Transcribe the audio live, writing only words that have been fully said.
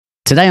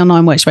Today on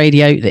Nineworks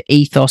Radio, the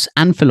ethos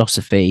and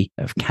philosophy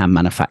of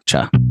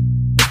KAMManufaktur.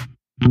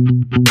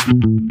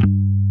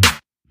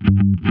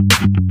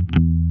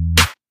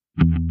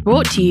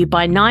 Brought to you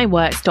by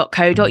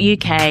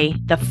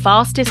nineworks.co.uk, the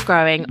fastest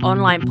growing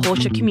online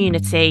Porsche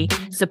community,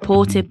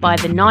 supported by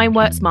the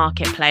Nineworks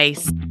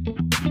Marketplace.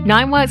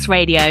 Nineworks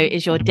Radio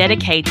is your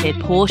dedicated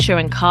Porsche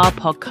and car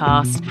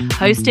podcast,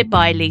 hosted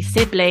by Lee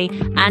Sibley,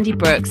 Andy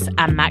Brooks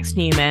and Max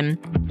Newman.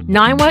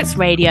 Nineworks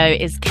Radio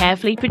is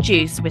carefully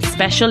produced with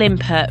special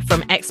input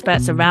from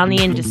experts around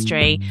the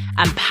industry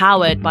and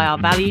powered by our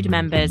valued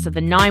members of the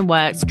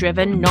Nineworks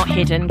Driven Not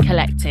Hidden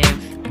Collective.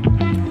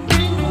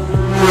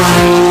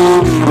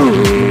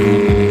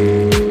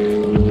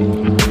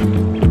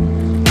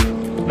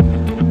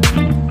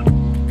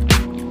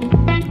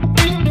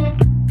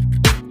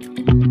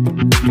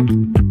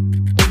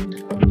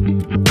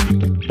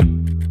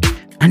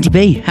 Andy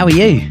B, how are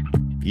you?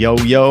 Yo,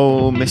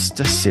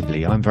 Mr.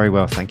 Sibley. I'm very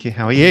well, thank you.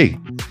 How are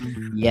you?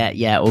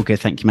 Yeah, all good.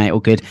 Thank you, mate. All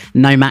good.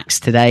 No Max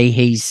today.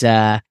 He's,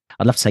 I'd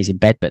love to say he's in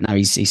bed, but no,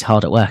 he's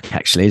hard at work,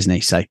 actually, isn't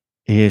he? So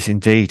He is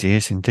indeed.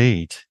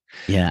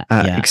 Yeah.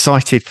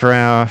 Excited for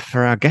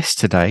our guest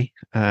today,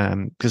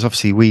 because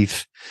obviously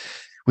we've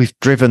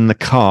driven the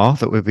car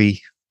that we'll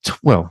be,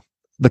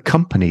 the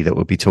company that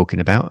we'll be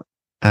talking about,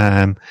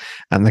 and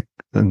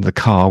the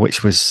car,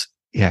 which was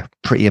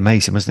pretty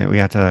amazing, wasn't it? We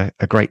had a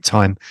great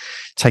time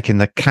taking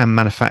the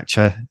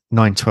KAMManufaktur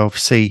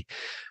 912C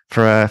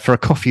for a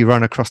coffee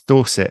run across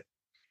Dorset.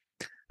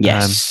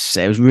 Yes,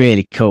 it was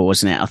really cool,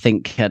 wasn't it? I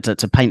think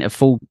to paint a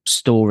full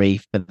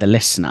story for the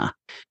listener,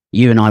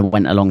 you and I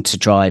went along to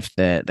drive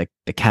the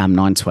KAMM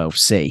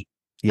 912C,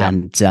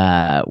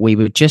 and we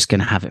were just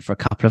going to have it for a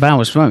couple of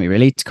hours, weren't we?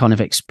 Really, to kind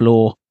of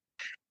explore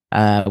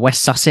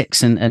West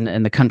Sussex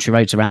and the country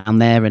roads around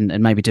there,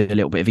 and maybe do a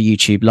little bit of a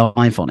YouTube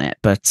live on it.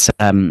 But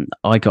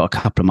I got a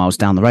couple of miles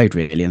down the road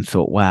really and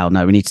thought, wow,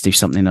 no, we need to do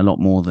something a lot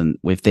more than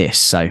with this.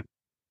 So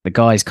the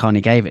guys kind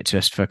of gave it to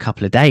us for a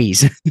couple of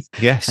days.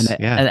 Yes,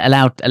 and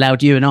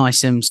allowed you and I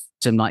some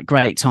like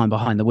great time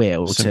behind the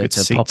wheel to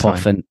pop time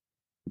off. And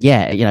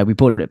we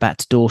brought it back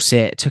to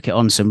Dorset, took it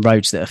on some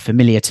roads that are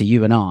familiar to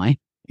you and I.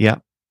 Yeah.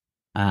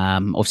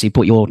 Obviously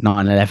brought your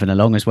 911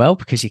 along as well,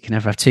 because you can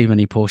never have too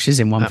many Porsches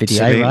in one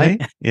video,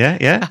 right?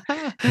 Yeah,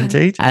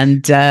 indeed.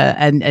 And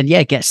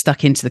get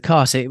stuck into the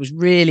car. So it was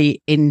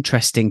really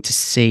interesting to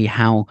see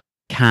how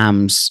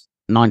KAMM's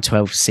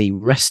 912C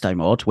Resto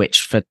mod,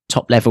 which for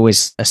top level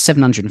is a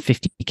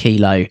 750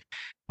 kilo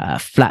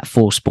flat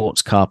four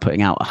sports car,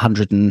 putting out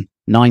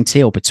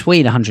 190 or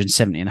between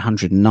 170 and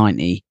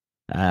 190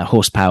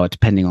 horsepower,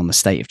 depending on the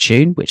state of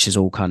tune, which is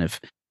all kind of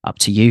up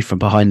to you from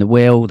behind the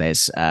wheel.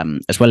 There's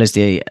as well as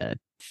the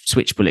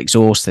switchable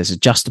exhaust, there's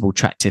adjustable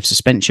tractive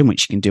suspension,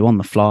 which you can do on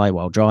the fly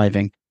while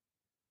driving.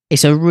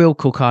 It's a real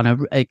cool car,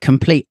 and a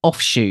complete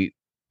offshoot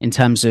in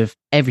terms of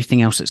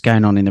everything else that's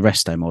going on in the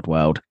Resto mod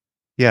world.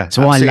 Yeah,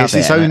 so I love it's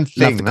its own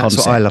thing. That's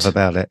what I love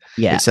about it.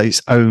 Yeah, it's its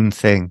own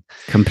thing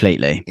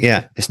completely.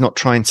 Yeah, it's not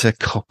trying to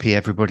copy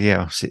everybody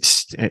else.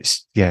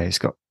 It's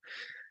got,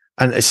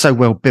 and it's so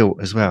well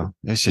built as well.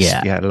 It's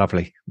just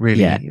lovely.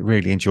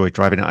 Really enjoyed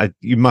driving it.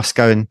 You must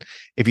go, and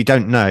if you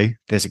don't know,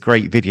 there's a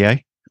great video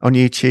on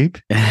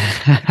YouTube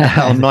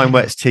on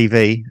Nineworks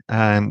TV,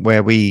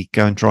 where we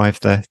go and drive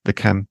the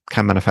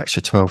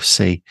KAMManufaktur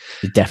 12C.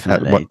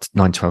 Definitely,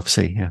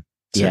 912C. Yeah.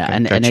 So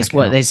and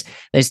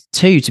there's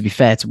two, to be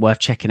fair, worth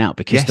checking out,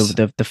 because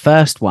the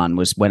first one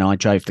was when I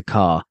drove the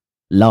car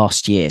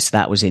last year, so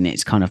that was in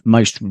its kind of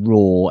most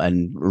raw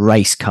and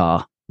race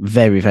car,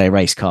 very very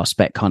race car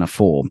spec kind of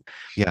form.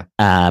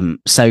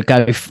 So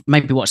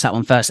maybe watch that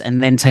one first,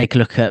 and then take a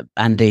look at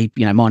Andy,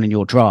 mine and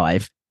your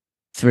drive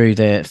through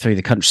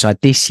the countryside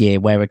this year,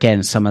 where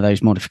again some of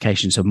those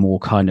modifications are more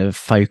kind of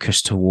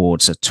focused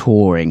towards a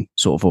touring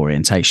sort of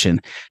orientation,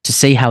 to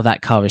see how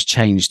that car has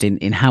changed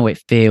in how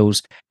it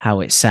feels, how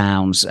it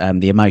sounds,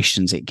 the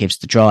emotions it gives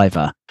the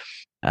driver,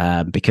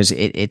 because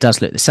it does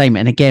look the same.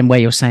 And again, where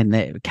you're saying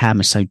that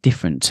KAMM is so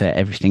different to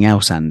everything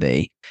else,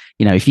 Andy,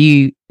 if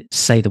you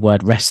say the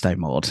word Resto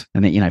mod,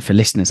 and for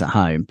listeners at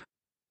home,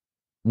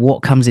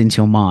 what comes into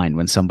your mind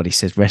when somebody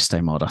says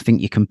Resto mod? I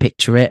think you can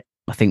picture it.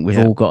 I think we've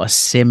all got a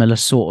similar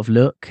sort of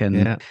look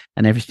and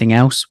everything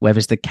else,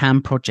 whereas the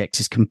KAMM project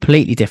is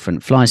completely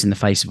different, flies in the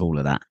face of all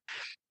of that,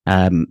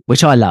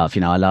 which I love.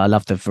 I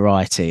love the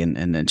variety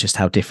and just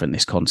how different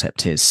this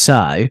concept is.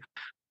 So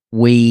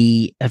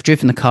we have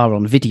driven the car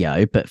on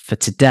video, but for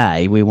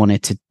today we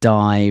wanted to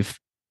dive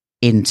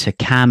into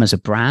KAMM as a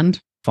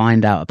brand,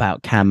 find out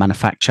about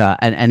KAMManufaktur,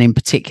 and in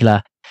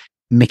particular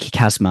Mickey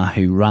Kasma,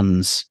 who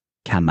runs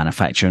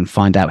KAMManufaktur, and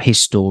find out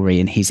his story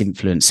and his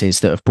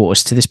influences that have brought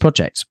us to this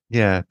project.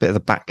 Yeah, a bit of the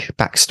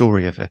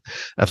backstory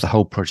of the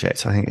whole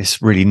project. I think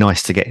it's really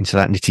nice to get into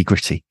that nitty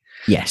gritty.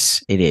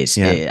 Yes, it is.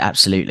 Yeah,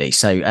 absolutely.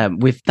 So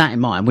with that in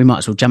mind, we might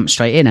as well jump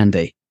straight in,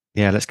 Andy.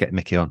 Yeah, let's get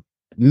Mickey on.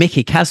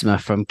 Mickey Kasma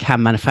from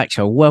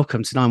KAMManufaktur,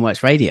 welcome to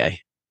Nineworks Radio.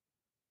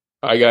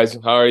 Hi guys,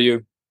 how are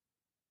you?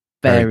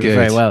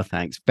 Very well,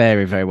 thanks.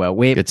 Very, very well.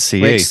 Good to see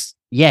you.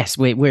 Yes,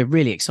 we're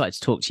really excited to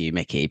talk to you,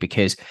 Mickey,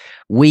 because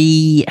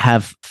we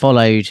have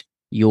followed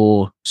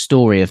your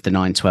story of the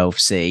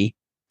 912C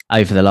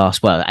over the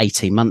last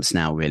 18 months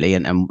now, really,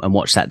 and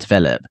watched that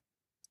develop.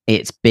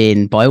 It's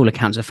been, by all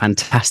accounts, a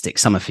fantastic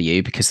summer for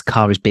you because the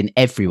car has been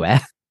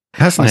everywhere.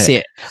 Hasn't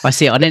it? I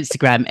see it on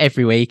Instagram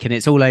every week, and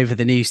it's all over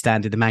the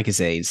newsstand in the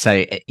magazine.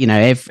 So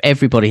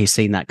everybody has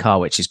seen that car,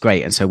 which is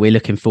great. And so we're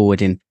looking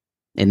forward in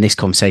this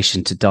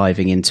conversation to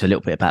diving into a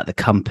little bit about the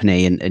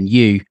company and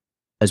you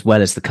as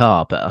well as the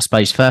car. But I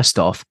suppose first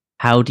off,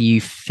 how do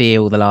you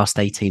feel the last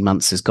 18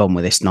 months has gone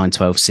with this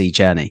 912C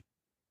journey?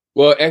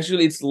 Well,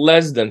 actually, it's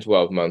less than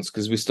 12 months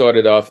because we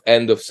started off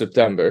end of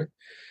September.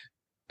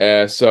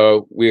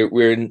 So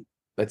we're in,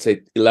 let's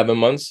say, 11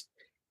 months.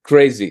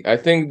 Crazy. I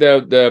think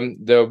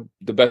the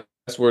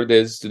best word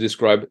is to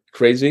describe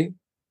crazy.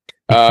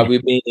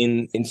 We've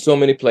been in so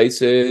many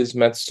places,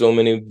 met so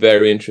many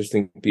very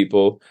interesting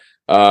people.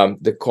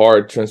 The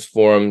car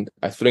transformed,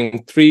 I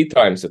think, 3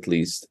 times at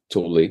least,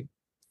 totally.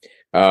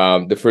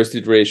 The first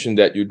iteration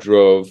that you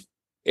drove,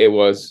 it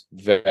was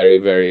very,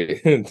 very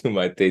to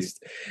my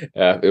taste.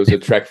 It was a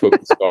track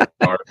focused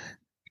car.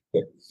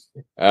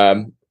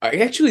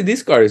 Actually,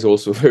 this car is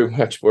also very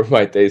much for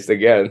my taste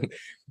again,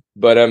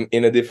 but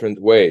in a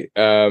different way.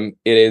 It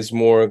is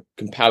more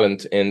compelling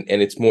and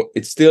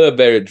it's still a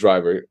very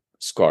driver's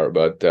car,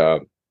 but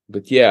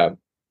yeah,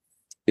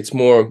 it's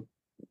more.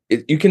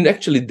 You can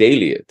actually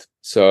daily it.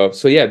 So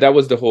yeah, that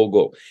was the whole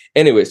goal.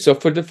 Anyway, so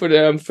for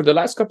the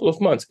last couple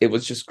of months, it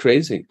was just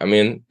crazy. I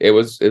mean, it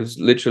was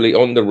literally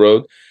on the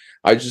road.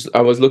 I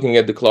was looking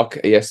at the clock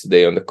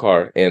yesterday on the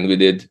car, and we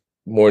did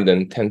more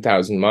than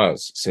 10,000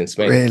 miles since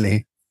May.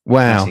 Really?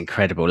 Wow. That's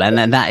incredible.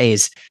 And that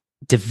is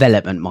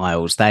development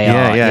miles. They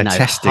are,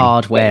 testing.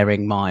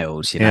 hard-wearing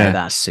miles.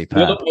 That's superb.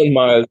 Development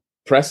miles,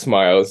 press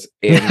miles,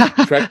 and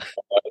track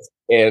miles,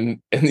 and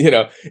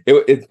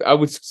I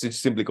would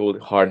simply call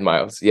it hard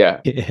miles. Yeah.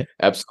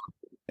 Absolutely.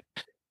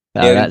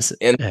 And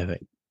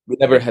we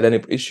never had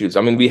any issues.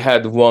 I mean, we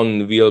had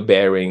one wheel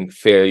bearing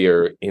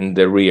failure in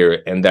the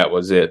rear, and that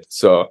was it.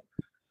 So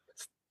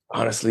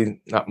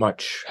honestly, not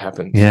much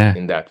happened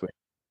in that way.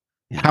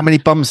 How many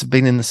bums have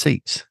been in the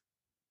seats,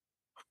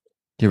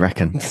 do you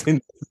reckon?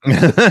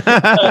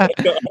 That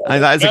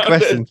is a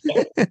question.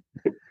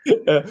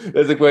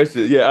 That's a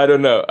question. Yeah, I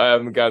don't know. I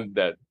haven't counted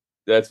that.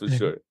 That's for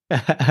sure.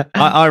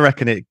 I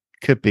reckon it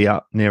could be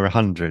up near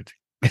 100.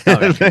 I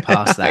reckon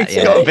past that,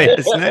 It's got to be,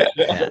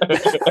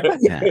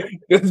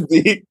 isn't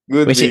it?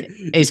 Which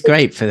is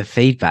great for the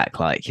feedback,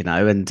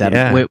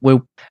 and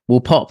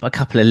we'll pop a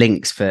couple of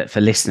links for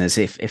listeners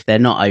if they're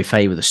not au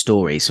fait with the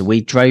story. So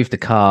we drove the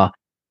car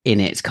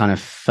in its kind of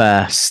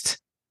first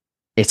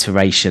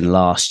iteration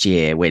last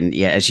year when,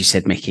 as you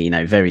said, Mickey,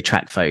 very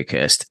track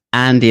focused.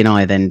 Andy and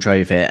I then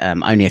drove it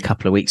only a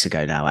couple of weeks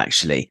ago now,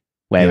 actually,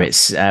 where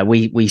it's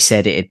we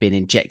said it had been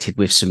injected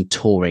with some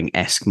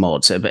touring-esque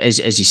mods. But as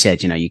you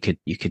said, you could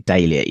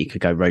daily it, you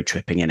could go road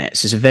tripping in it.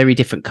 So it's a very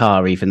different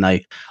car, even though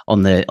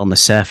on the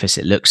surface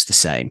it looks the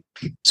same.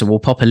 So we'll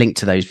pop a link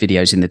to those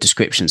videos in the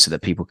description so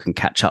that people can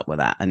catch up with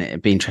that, and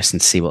it'd be interesting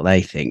to see what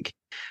they think.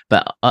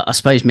 But I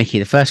suppose, Mickey,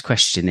 the first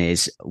question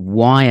is,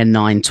 why a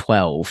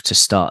 912 to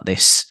start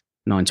this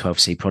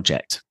 912C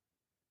project?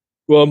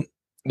 Well,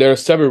 there are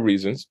several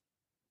reasons.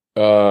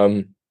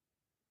 There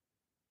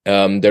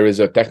is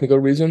a technical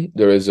reason,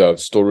 there is a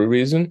story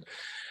reason,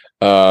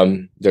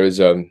 there is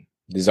a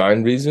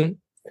design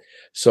reason.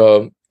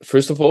 So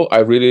first of all, I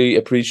really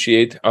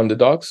appreciate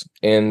underdogs,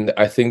 and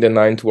I think the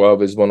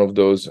 912 is one of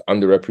those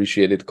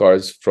underappreciated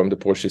cars from the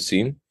Porsche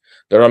scene.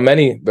 There are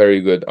many very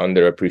good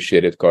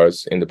underappreciated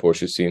cars in the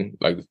Porsche scene,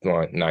 like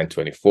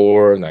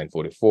 924,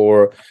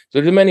 944.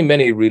 So there are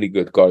many really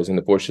good cars in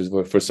the Porsches,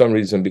 but for some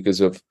reason,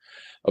 because of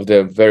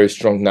the very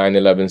strong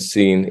 911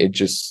 scene, it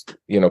just,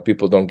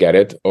 people don't get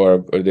it,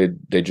 or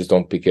they just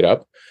don't pick it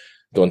up,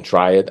 don't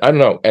try it. I don't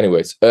know.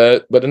 Anyways,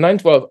 but the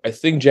 912, I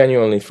think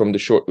genuinely from the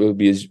short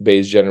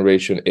wheelbase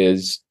generation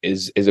is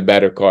a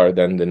better car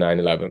than the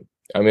 911.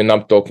 I mean,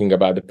 I'm talking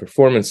about the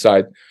performance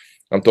side.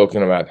 I'm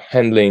talking about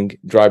handling,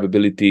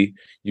 drivability,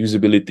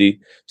 usability.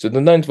 So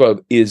the 912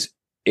 is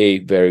a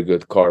very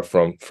good car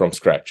from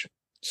scratch.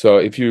 So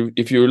if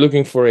you're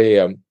looking for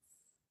a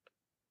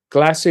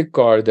classic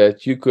car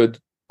that you could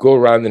go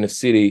around in a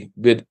city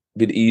with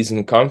ease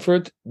and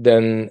comfort,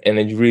 and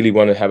then you really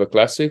want to have a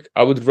classic,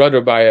 I would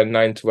rather buy a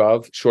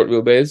 912 short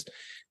wheelbase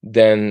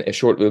than a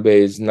short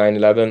wheelbase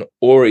 911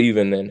 or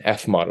even an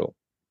F model.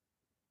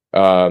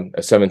 A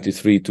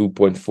 73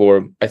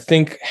 2.4. I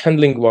think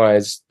handling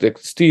wise, the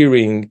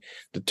steering,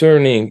 the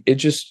turning,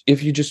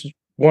 if you just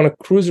want to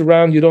cruise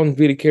around, you don't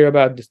really care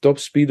about the top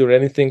speed or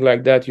anything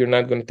like that, you're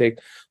not going to take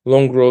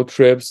long road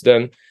trips,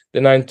 then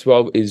the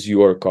 912 is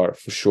your car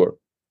for sure.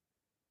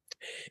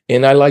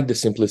 And I like the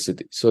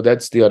simplicity, so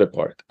that's the other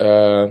part.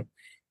 And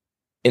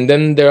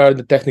then there are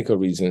the technical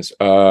reasons.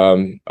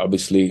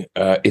 Obviously,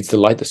 it's the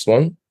lightest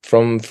one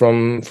from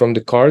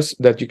the cars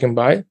that you can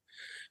buy.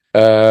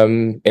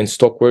 In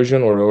stock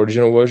version or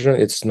original version,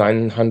 it's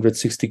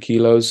 960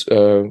 kilos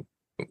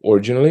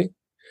originally.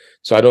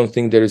 So I don't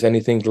think there is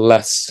anything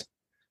less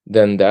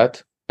than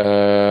that.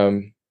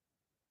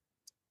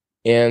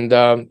 And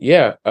the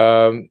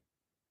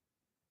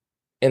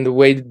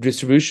weight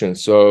distribution.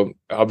 So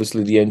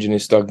obviously the engine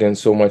is tucked in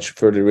so much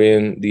further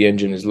in. The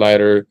engine is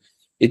lighter.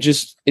 It's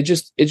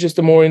just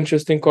a more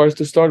interesting car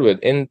to start with,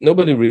 and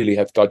nobody really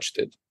have touched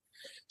it.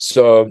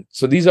 So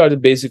these are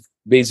the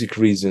basic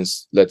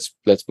reasons. Let's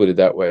put it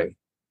that way.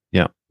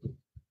 Yeah.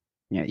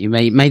 Yeah, you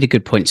made a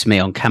good point to me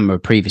on camera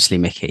previously,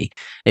 Mickey,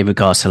 in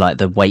regards to like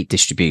the weight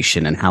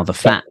distribution and how the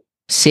flat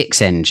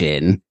 6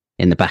 engine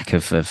in the back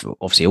of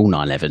obviously all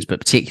 911s, but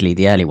particularly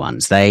the early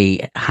ones,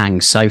 they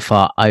hang so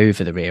far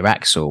over the rear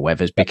axle,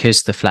 whereas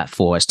because the flat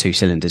 4 has 2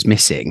 cylinders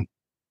missing,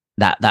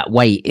 that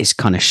weight is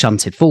kind of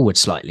shunted forward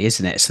slightly,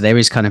 isn't it? So there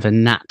is kind of a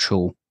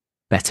natural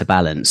better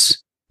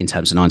balance in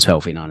terms of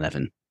 912 v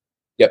 911.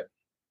 Yep,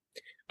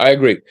 I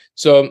agree.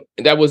 So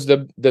that was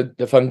the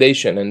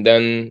foundation, and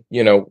then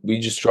we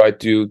just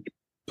tried to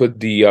put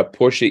the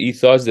Porsche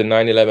ethos, the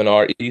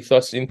 911R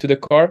ethos, into the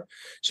car,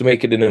 so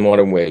make it in a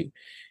modern way.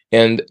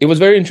 And it was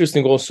very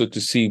interesting also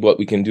to see what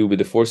we can do with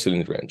the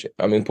 4-cylinder engine.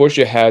 I mean,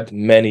 Porsche had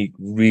many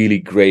really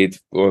great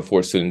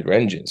 4-cylinder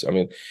engines. I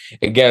mean,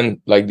 again,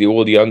 like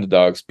all the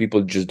underdogs,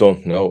 people just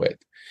don't know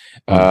it.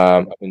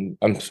 I mean,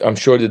 I'm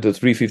sure that the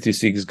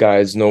 356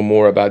 guys know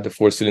more about the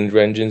 4-cylinder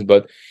engines,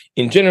 but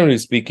in generally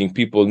speaking,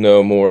 people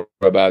know more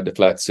about the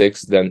flat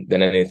 6 than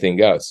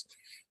anything else.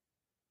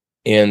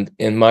 And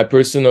my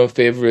personal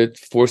favorite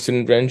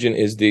 4-cylinder engine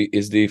is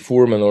the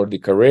Foreman or the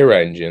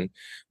Carrera engine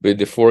with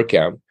the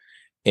 4-cam.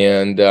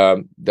 And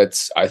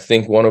that's, I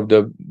think, one of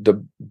the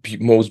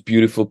most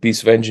beautiful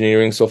piece of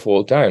engineering of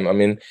all time. I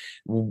mean,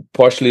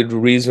 partially the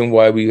reason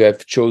why we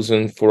have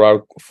chosen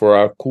for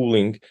our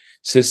cooling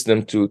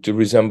system to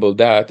resemble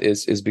that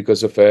is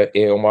because of a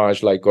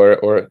homage, like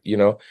or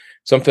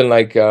something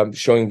like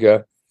showing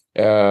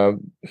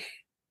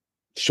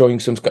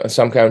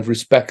some kind of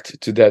respect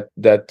to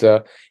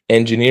that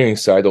engineering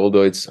side.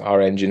 Although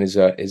our engine is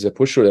a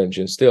pushrod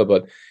engine still,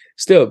 but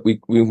still,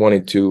 we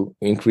wanted to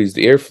increase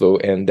the airflow,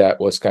 and that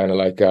was kind of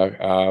like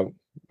a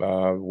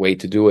way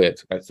to do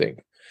it, I think.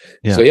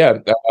 Yeah. So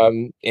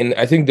and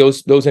I think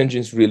those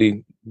engines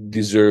really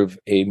deserve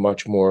a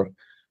much more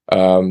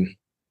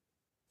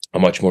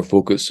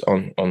focus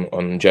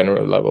on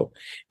general level.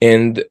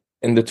 And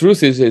the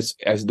truth is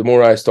as the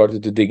more I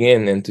started to dig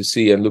in and to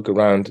see and look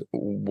around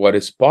what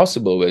is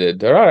possible with it,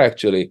 there are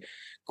actually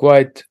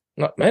quite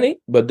not many,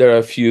 but there are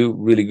a few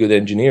really good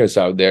engineers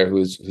out there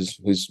who's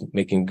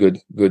making good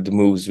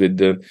moves with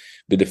the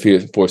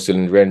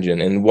 4-cylinder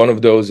engine. And one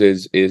of those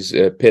is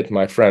Pitt,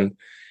 my friend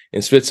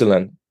in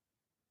Switzerland,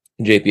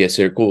 JPS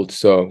Air Cooled.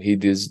 So he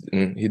does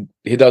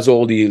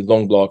all the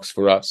long blocks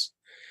for us.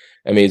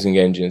 Amazing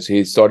engines.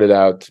 He started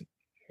out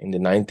in the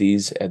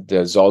 90s at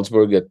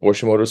Salzburg at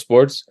Porsche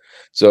Motorsports.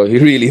 So he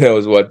really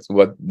knows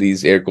what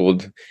these air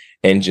cooled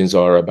engines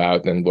are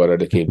about and what are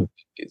the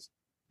capabilities.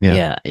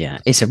 Yeah.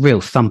 It's a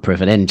real thumper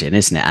of an engine,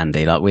 isn't it,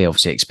 Andy? Like we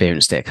obviously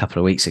experienced it a couple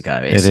of weeks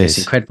ago. It's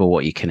incredible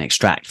what you can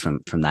extract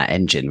from that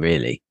engine,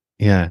 really.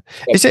 Yeah.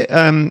 Is it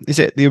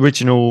the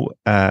original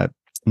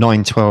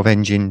 912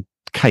 engine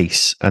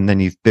case, and then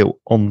you've built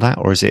on that,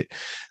 or is it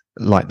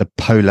like the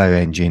Polo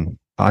engine?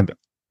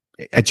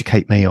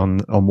 Educate me on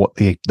what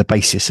the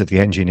basis of the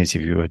engine is,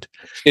 if you would.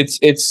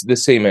 It's the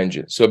same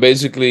engine. So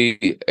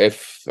basically,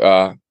 if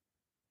the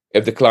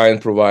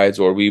client provides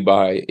or we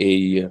buy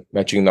a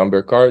matching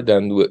number car,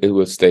 then it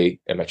will stay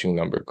a matching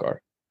number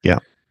car. Yeah.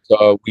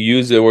 So we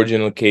use the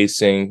original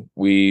casing.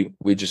 We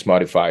just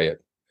modify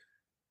it.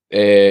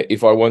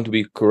 If I want to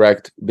be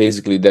correct,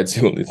 basically that's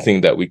the only thing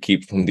that we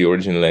keep from the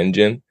original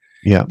engine.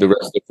 Yeah. The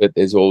rest of it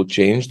is all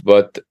changed,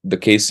 but the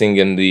casing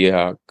and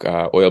the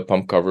oil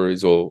pump cover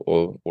is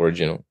all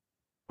original.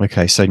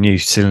 Okay, so new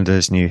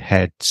cylinders, new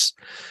heads.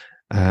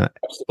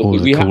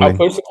 Absolutely.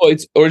 First of all,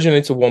 it's originally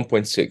it's a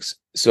 1.6,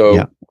 so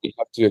we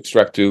have to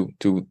extract to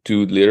 2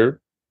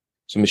 liter,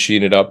 so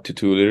machine it up to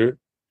 2 liter,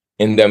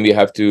 and then we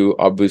have to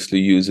obviously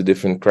use a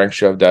different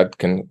crankshaft that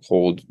can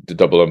hold the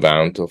double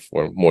amount of,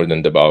 or more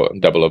than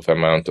double of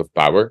amount of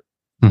power.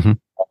 Mm-hmm.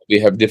 We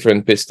have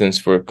different pistons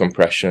for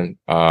compression.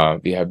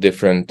 We have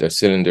different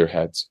cylinder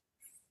heads.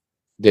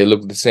 They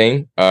look the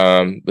same,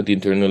 but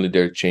internally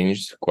they're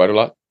changed quite a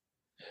lot.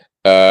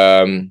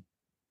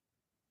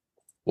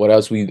 What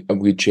else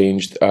we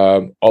changed?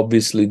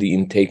 Obviously, the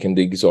intake and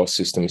the exhaust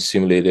system is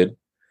simulated.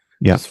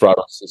 Yeah. The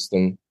throttle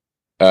system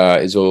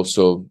is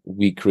also,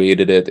 we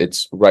created it.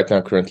 It's right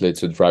now currently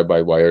it's a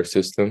drive-by-wire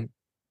system.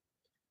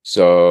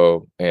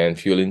 So, and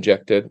fuel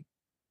injected.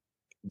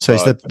 So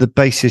is the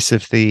basis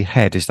of the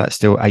head, is that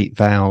still 8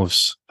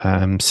 valves,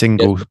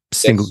 single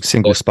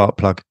spark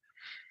plug?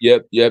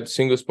 Yep,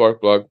 single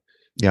spark plug.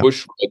 Yeah.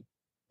 Push.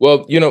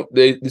 Well,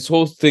 this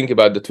whole thing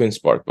about the twin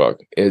spark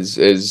plug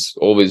is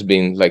always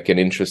been like an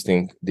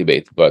interesting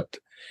debate. But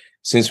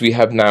since we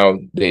have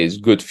nowadays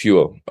good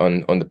fuel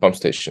on the pump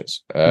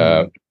stations,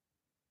 or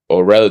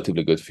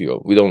relatively good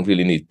fuel, we don't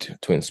really need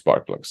twin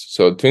spark plugs.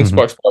 So twin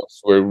spark plugs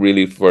were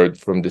really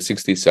from the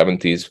 60s,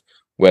 70s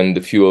when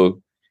the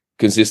fuel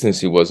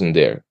consistency wasn't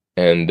there.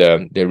 and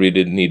they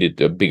really needed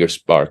a bigger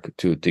spark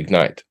to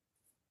ignite.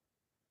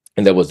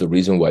 And that was the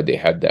reason why they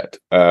had that.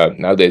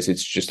 Nowadays,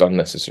 it's just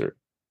unnecessary.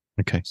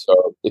 Okay. So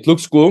it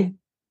looks cool.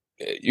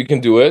 You can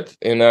do it,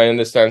 and I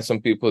understand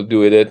some people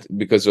do it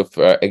because of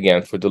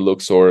again, for the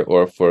looks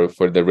or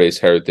for the race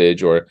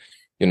heritage, or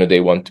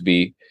they want to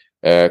be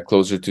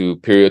closer to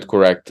period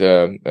correct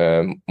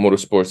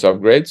motorsports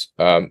upgrades.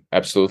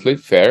 Absolutely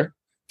fair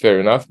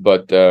enough,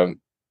 but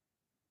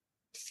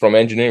from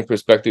engineering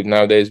perspective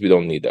nowadays, we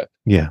don't need that.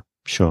 Yeah,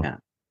 sure. Yeah.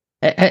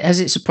 Has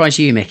it surprised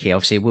you, Mickey?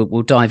 Obviously,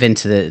 we'll dive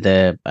into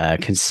the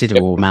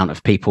considerable amount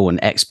of people and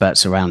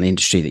experts around the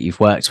industry that you've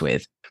worked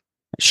with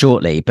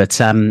shortly, but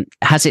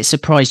has it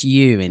surprised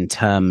you in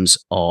terms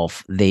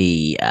of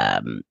the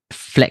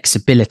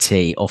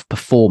flexibility of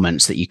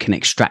performance that you can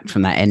extract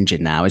from that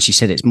engine now? As you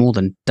said, it's more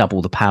than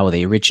double the power of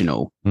the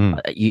original.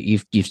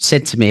 You've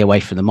said to me away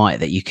from the mic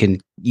that you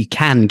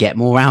can get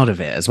more out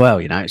of it as well.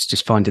 It's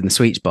just finding the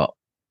sweet spot.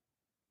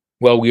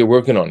 Well, we are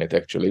working on it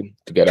actually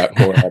to get out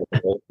more out of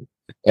it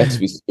as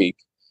we speak.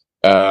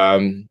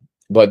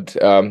 But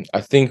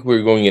I think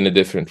we're going in a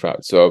different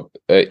route. So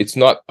it's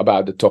not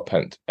about the top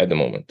end at the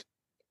moment.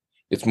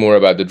 It's more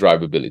about the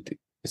drivability.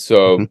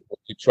 So what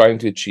we're trying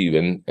to achieve,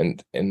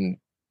 and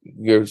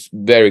we're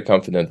very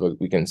confident that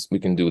we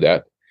can do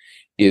that,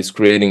 is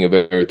creating a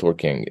very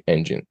torquing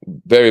engine,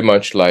 very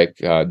much like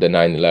the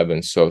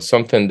 911. So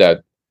something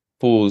that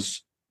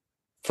pulls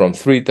from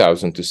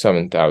 3,000 to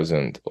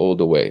 7,000 all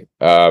the way.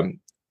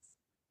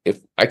 If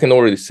I can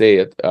already say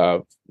it,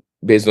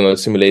 based on the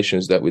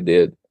simulations that we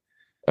did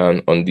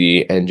on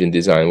the engine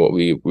design, what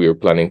we were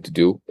planning to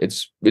do,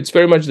 it's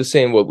very much the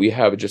same what we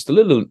have, just a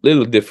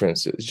little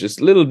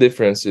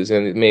differences,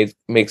 and it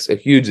makes a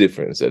huge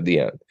difference at the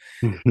end.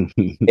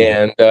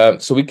 And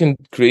so we can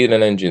create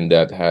an engine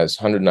that has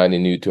 190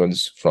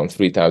 newtons from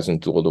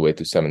 3,000 to all the way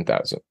to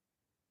 7,000.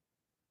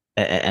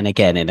 And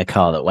again, in a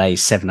car that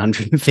weighs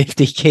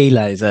 750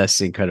 kilos,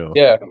 that's incredible.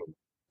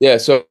 Yeah.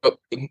 So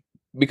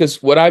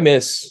because what I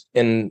miss,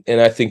 and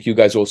I think you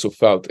guys also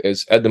felt,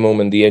 is at the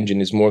moment the engine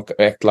is more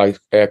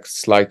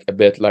acts like a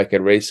bit like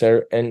a race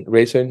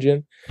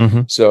engine.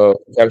 So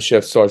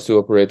camshaft starts to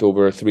operate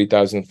over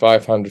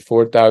 3,500,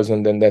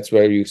 4,000, and that's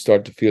where you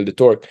start to feel the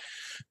torque.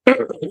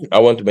 I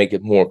want to make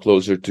it more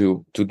closer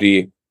to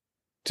the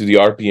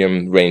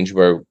RPM range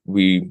where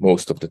we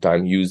most of the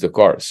time use the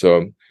car.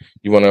 So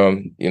you want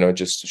to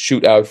just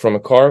shoot out from a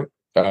car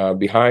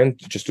behind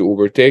just to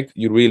overtake.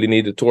 You really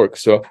need the torque.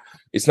 So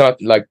it's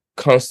not like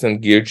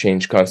constant gear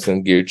change.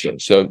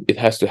 So it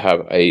has to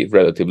have a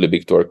relatively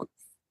big torque,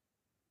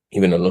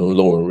 even a little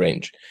lower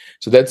range.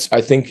 So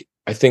I think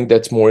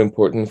that's more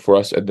important for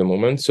us at the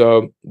moment.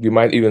 So we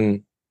might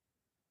even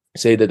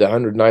say that the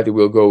 190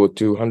 will go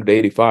to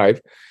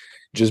 185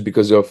 just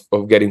because of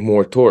getting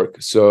more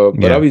torque. So,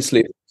 but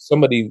obviously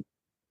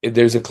if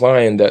there's a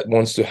client that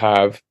wants to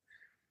have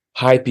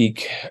high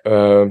peak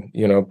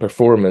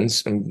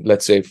performance, and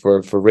let's say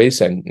for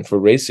racing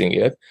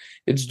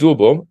it's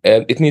doable,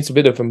 and it needs a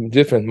bit of a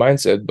different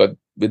mindset, but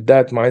with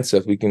that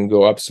mindset we can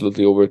go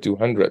absolutely over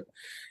 200.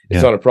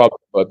 It's not a problem,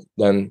 but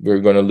then we're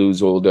going to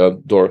lose all the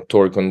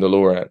torque on the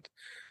lower end.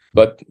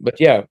 But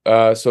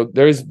so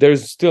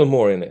there's still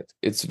more in it.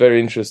 It's very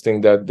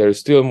interesting that there's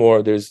still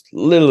more. There's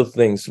little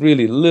things,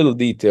 really little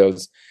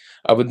details.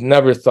 I would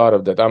never thought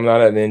of that. I'm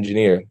not an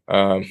engineer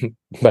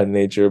by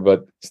nature,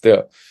 but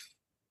still.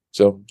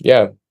 So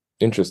yeah,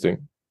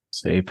 interesting.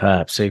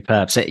 Superb. So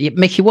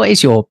Mickey, what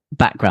is your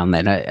background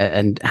then,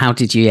 and how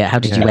did you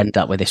end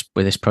up with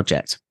this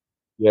project?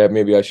 Yeah,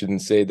 maybe I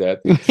shouldn't say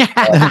that.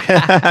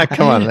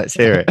 Come on, let's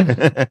hear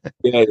it.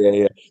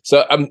 Yeah.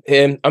 So I'm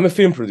a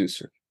film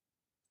producer.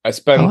 I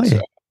spent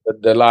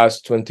the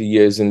last 20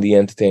 years in the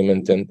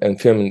entertainment and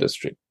film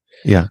industry.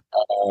 Yeah.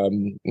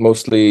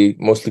 Mostly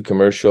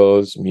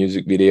commercials,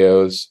 music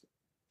videos,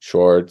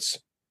 shorts,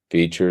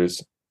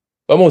 features,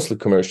 but mostly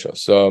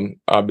commercials. So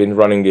I've been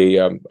running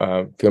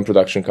a film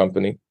production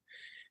company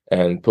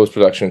and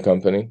post-production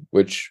company,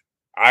 which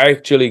I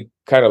actually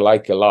kind of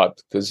like a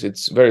lot because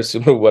it's very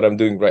similar to what I'm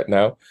doing right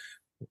now.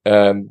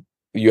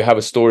 You have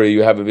a story,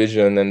 you have a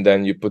vision, and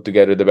then you put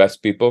together the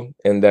best people,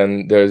 and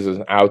then there's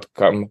an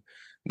outcome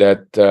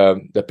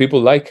that people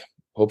like,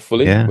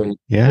 hopefully, when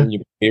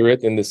you hear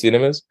it in the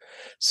cinemas.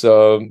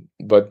 So,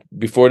 but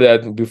before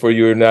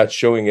you're not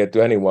showing it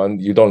to anyone,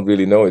 you don't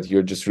really know it.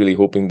 You're just really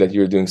hoping that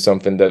you're doing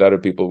something that other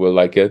people will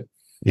like it.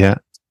 Yeah.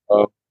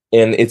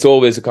 And it's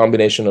always a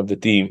combination of the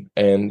team,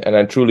 and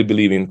I truly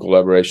believe in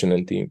collaboration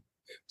and team.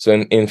 So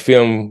in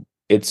film,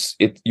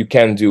 you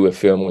can do a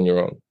film on your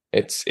own.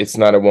 It's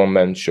not a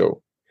one-man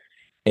show.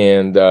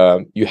 And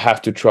you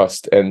have to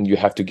trust, and you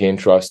have to gain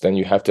trust, and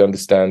you have to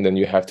understand, and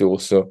you have to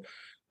also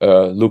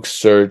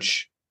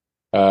search.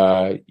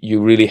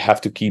 You really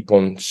have to keep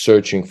on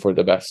searching for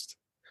the best.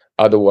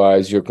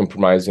 Otherwise, you're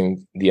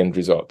compromising the end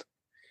result.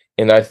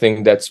 And I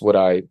think that's what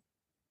I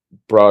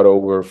brought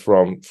over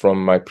from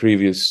my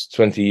previous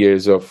 20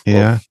 years of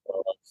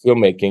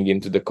filmmaking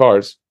into the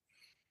cars.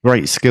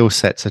 Great skill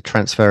set to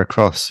transfer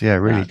across. Yeah,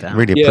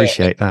 really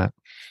appreciate that.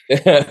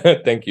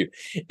 Thank you.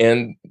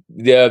 And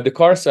the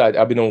car side,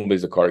 I've been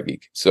always a car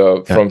geek.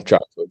 So from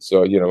childhood.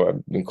 So,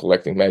 I've been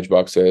collecting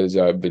matchboxes.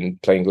 I've been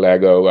playing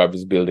Lego. I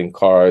was building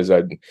cars.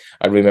 I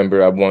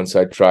remember once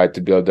I tried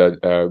to build a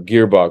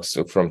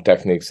gearbox from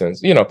Technics and,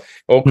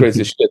 all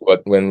crazy shit.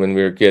 But when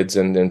we were kids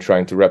and then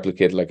trying to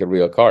replicate like a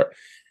real car.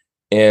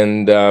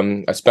 And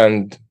I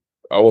spent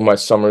all my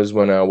summers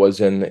when I was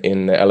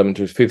in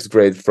elementary, 5th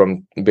grade,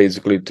 from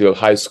basically till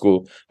high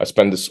school. I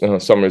spent the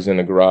summers in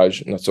a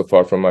garage not so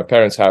far from my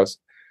parents' house.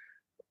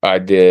 I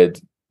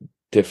did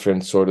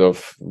different sort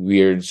of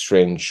weird,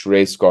 strange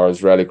race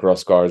cars,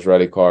 rallycross cars,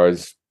 rally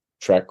cars,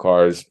 track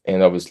cars,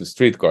 and obviously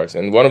street cars.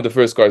 And one of the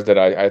first cars that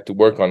I had to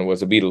work on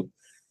was a Beetle.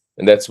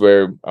 And that's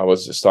where I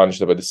was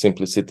astonished about the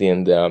simplicity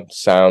and the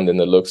sound and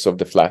the looks of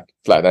the flat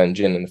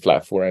engine and the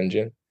flat 4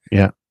 engine.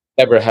 Yeah.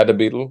 Never had a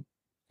Beetle.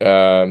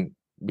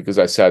 Because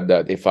I said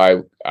that if I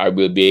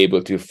will be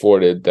able to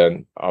afford it,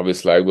 then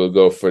obviously I will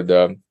go for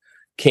the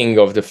king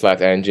of the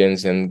flat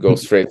engines and go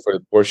straight for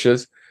the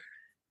Porsches.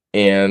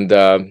 And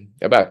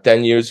about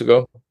 10 years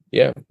ago,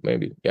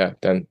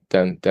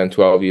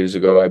 12 years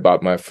ago, I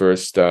bought my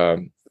first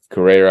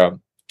Carrera,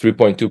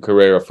 3.2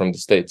 Carrera from the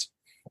States.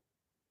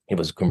 It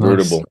was a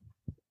convertible,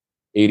 nice.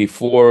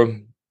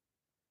 84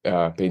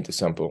 paint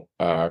sample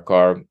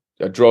car.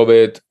 I drove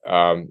it.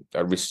 I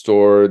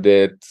restored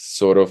it,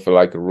 sort of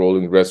like a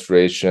rolling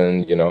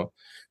restoration.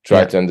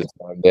 Tried to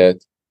understand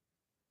it.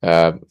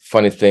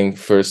 Funny thing,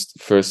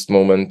 first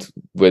moment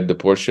with the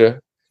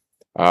Porsche,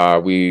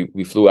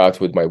 we flew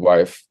out with my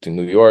wife to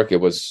New York.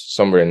 It was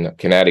somewhere in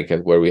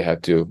Connecticut where we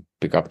had to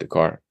pick up the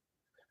car.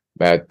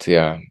 Met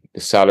the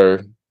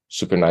seller,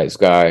 super nice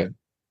guy.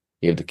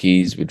 He had the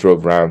keys. We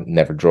drove around.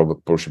 Never drove a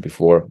Porsche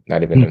before,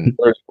 not even a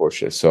first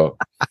Porsche. So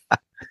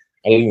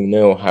I didn't even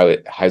know how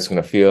it's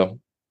gonna feel.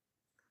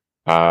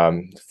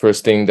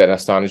 First thing that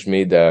astonished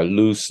me, the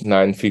loose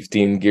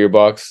 915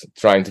 gearbox,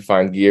 trying to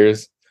find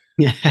gears.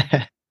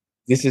 Yeah.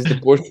 This is the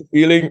Porsche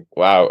feeling.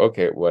 Wow.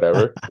 Okay,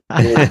 whatever.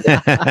 You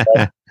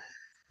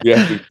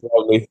have to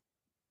probably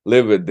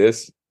live with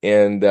this.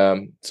 And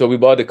so we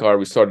bought the car.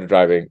 We started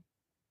driving,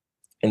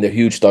 and the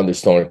huge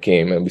thunderstorm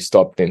came, and we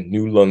stopped in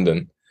New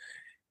London,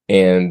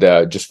 and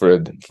just for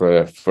a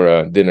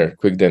dinner,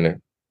 quick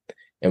dinner.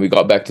 And we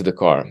got back to the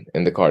car,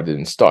 and the car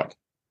didn't start.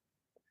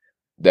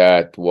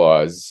 That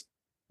was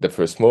the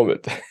first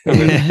moment.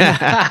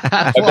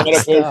 I bought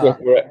a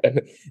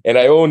Porsche and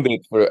I owned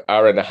it for an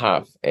hour and a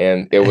half,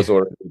 and it was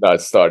already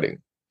not starting.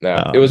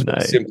 Now, it was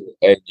simple.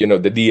 And,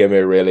 the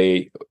DMA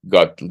relay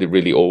got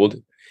really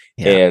old.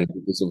 Yeah. And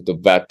because of the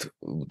vat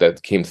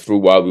that came through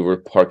while we were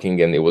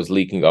parking, and it was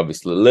leaking,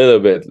 obviously, a little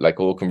bit, like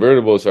all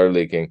convertibles are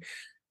leaking.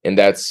 And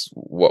that's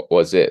what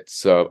was it.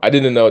 So I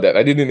didn't know that.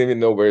 I didn't even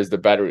know where's the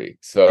battery.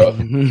 So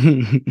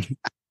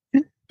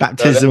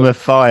baptism of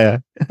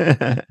fire.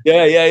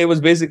 yeah, it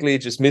was basically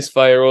just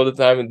misfire all the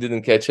time and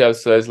didn't catch up.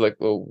 So I was like,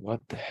 well,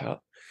 what the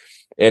hell?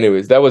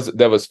 Anyways, that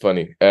was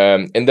funny.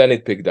 And then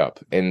it picked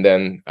up. And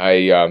then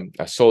I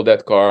sold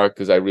that car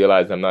because I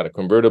realized I'm not a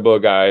convertible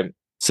guy.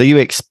 So you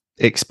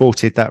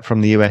exported that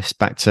from the US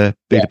back to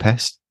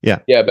Budapest? Yeah,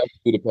 back to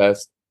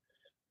Budapest.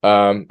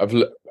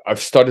 I've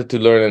started to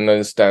learn and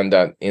understand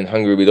that in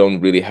Hungary we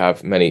don't really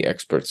have many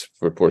experts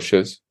for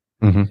Porsches.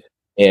 Mm-hmm.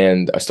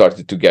 And I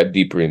started to get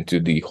deeper into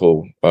the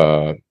whole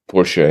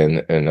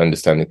Porsche and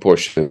understanding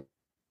Porsche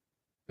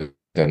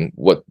and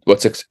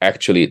what's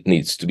actually it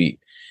needs to be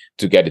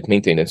to get it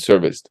maintained and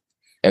serviced.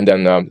 And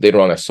then later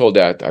on I sold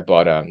that. I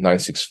bought a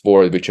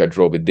 964, which I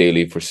drove it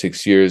daily for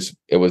 6 years.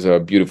 It was a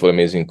beautiful,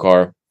 amazing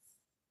car.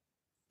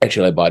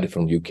 Actually, I bought it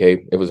from UK.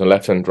 It was a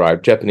left-hand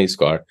drive Japanese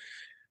car.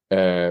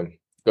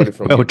 Got it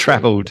from well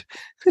traveled.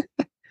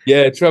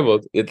 Yeah, it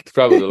traveled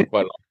quite a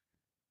lot.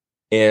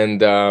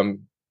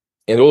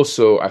 And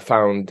also I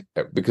found,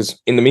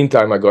 because in the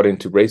meantime I got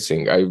into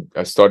racing.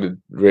 I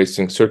started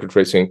racing, circuit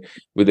racing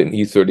with an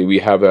E30. We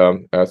have a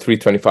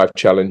 325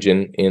 challenge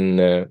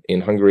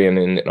in Hungary and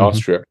in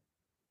Austria.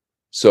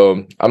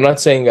 So I'm not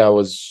saying I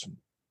was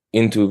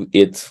into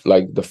it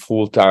like the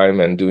full time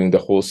and doing the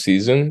whole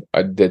season.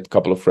 I did a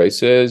couple of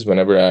races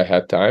whenever I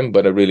had time,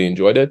 but I really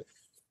enjoyed it.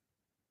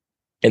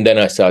 And then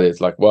I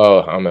started like,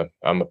 well, I'm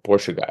a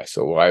Porsche guy,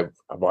 so why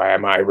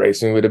am I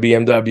racing with a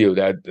BMW?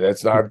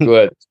 That's not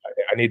good.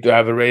 I need to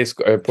have a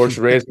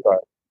Porsche race car.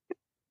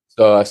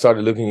 So I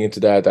started looking into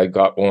that. I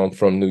got one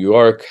from New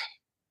York,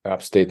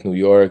 upstate New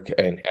York,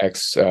 an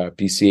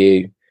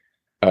PCA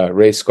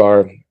race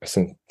car, I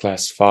think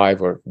Class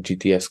 5 or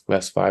GTS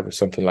Class 5 or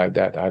something like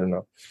that. I don't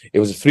know. It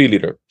was a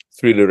 3-liter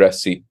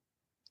SC,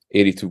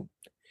 82,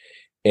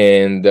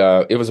 and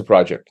it was a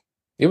project.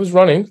 It was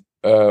running.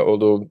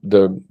 Although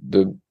the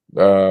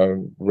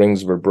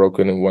rings were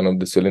broken in one of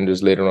the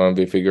cylinders, later on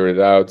they figured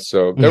it out.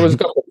 So there was a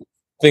couple of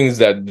things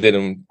that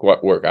didn't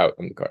quite work out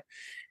in the car.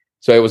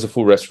 So it was a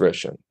full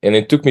restoration, and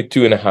it took me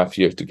 2.5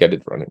 years to get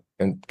it running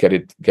and get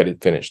it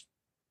finished.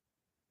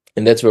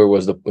 And that's where it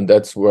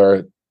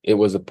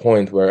was a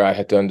point where I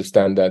had to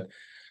understand that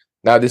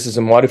now this is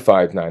a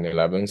modified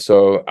 911.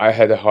 So I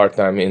had a hard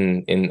time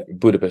in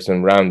Budapest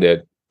and around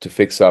it to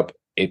fix up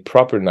a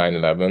proper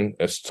 911,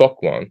 a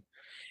stock one.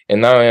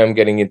 And now I am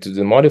getting into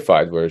the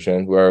modified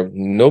version where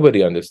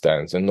nobody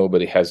understands and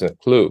nobody has a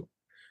clue.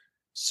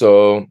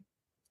 So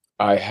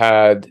I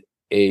had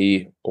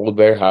a old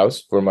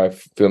warehouse for my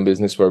film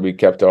business where we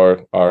kept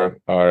our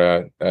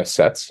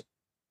sets,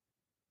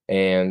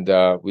 and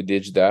we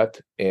ditched that,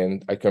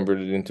 and I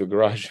converted it into a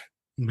garage.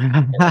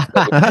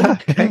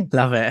 Okay.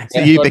 Love it.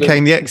 So you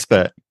became the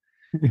expert.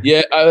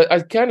 Yeah, I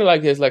kind of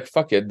like it's like,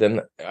 fuck it,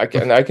 then I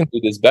can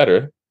do this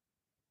better.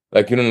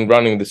 Like,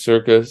 running the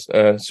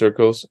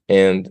circles,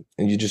 and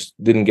you just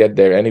didn't get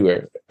there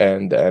anywhere.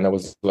 And I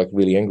was like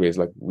really angry. It's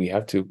like, we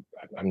have to.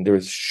 I mean, there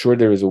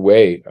is a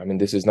way. I mean,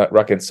 this is not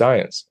rocket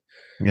science.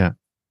 Yeah.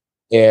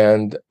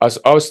 And I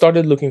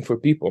started looking for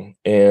people,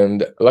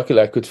 and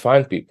luckily I could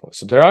find people.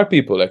 So there are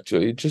people,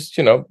 actually, just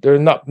there are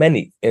not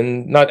many,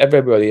 and not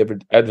everybody ever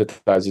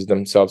advertises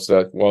themselves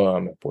that, well,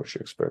 I'm a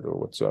Porsche expert or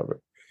whatsoever.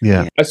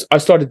 Yeah. I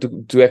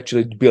started to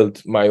actually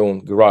build my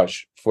own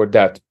garage for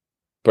that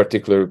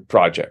particular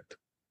project,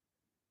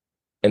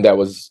 and that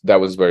was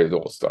where it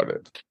all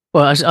started.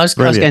 Well, I was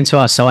going to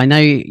ask, so I know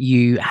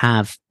you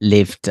have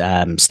lived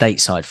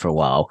stateside for a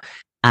while,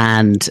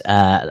 and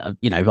I've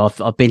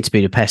been to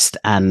Budapest,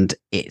 and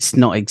it's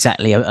not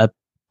exactly a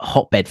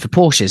hotbed for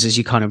Porsches, as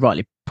you kind of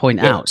rightly point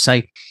out.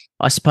 So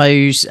I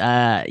suppose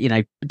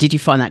did you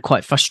find that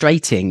quite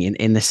frustrating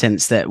in the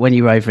sense that when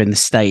you were over in the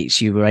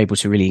States, you were able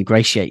to really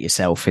ingratiate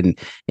yourself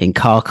in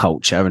car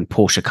culture and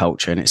Porsche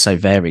culture, and it's so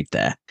varied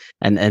there,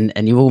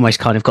 and you almost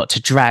kind of got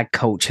to drag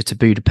culture to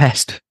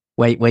Budapest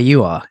where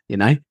you are,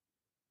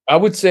 I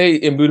would say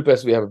in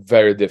Budapest we have a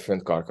very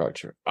different car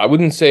culture. I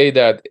wouldn't say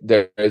that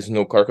there is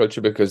no car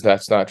culture, because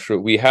that's not true.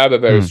 We have a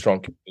very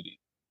strong community,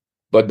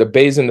 but the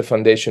base and the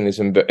foundation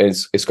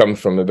is coming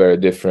from a very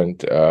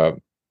different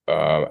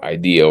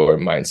idea or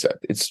mindset.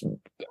 It's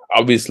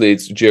obviously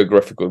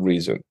geographical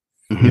reason,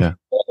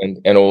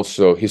 and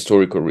also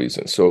historical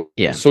reason. So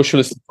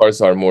socialist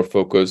cars are more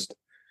focused,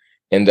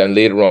 and then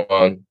later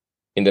on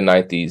in the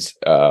 90s,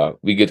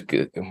 we get.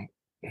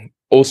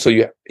 Also,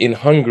 in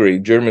Hungary,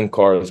 German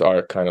cars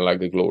are kind of like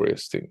the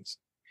glorious things.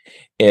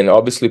 And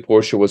obviously,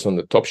 Porsche was on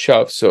the top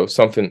shelf. So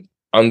something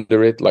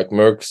under it, like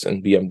Mercs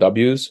and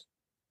BMWs,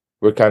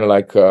 were kind of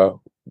like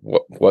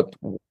what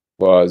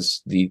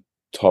was the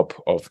top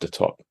of the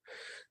top.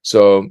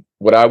 So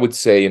what I would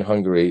say in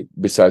Hungary,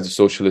 besides the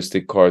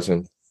socialistic cars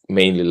and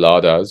mainly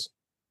Ladas,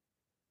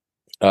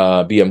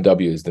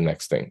 BMW is the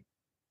next thing.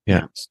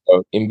 Yeah.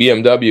 So in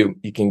BMW,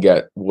 you can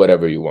get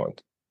whatever you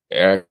want.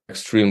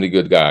 Extremely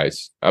good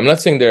guys. I'm not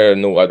saying there are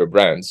no other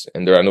brands,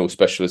 and there are no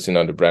specialists in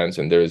other brands,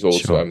 and there is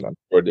also, I'm not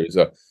sure there's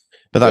a.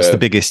 But that's the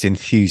biggest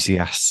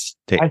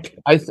enthusiastic.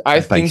 I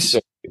think so.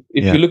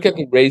 If you look at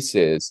the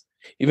races,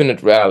 even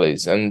at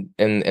rallies and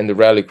the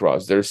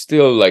rallycross, there's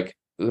still like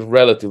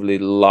relatively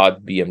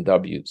lot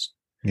BMWs.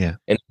 Yeah.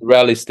 And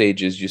rally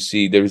stages, you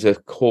see there is a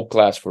whole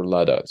class for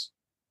Ladas.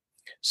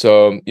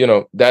 So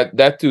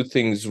that two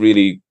things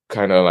really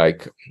kind of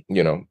like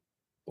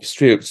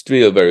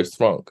still very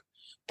strong.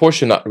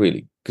 Porsche not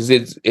really, because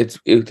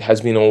it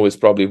has been always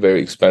probably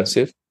very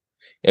expensive,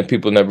 and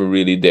people never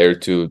really dare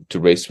to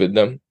race with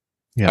them.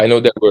 Yeah. I know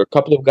there were a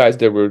couple of guys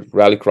that were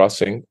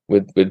rallycrossing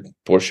with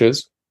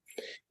Porsches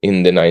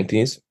in the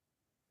 90s,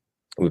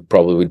 with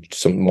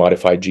some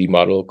modified G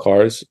model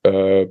cars,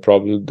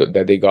 probably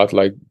that they got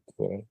like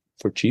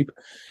for cheap.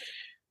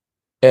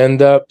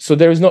 And so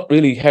there is not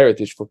really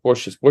heritage for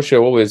Porsches.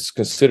 Porsche always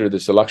considered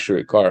this a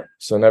luxury car,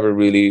 so never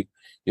really.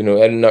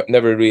 And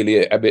never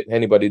really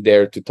anybody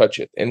dared to touch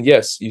it. And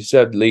yes, you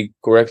said, Lee,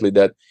 correctly,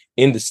 that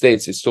in the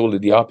States, it's totally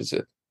the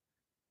opposite.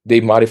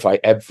 They modify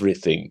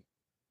everything,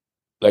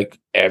 like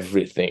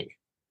everything.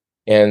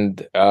 And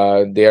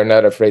they are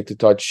not afraid to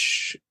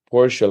touch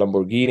Porsche,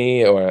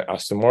 Lamborghini, or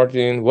Aston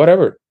Martin,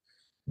 whatever.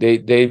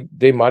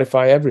 They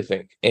modify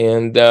everything.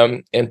 And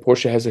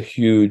Porsche has a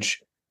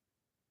huge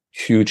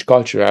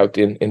culture out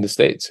in the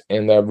States,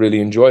 and I've really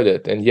enjoyed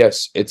it. And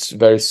yes, it's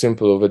very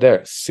simple over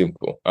there.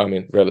 Simple, I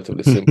mean,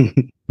 relatively simple.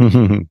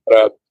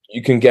 But,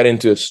 you can get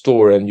into a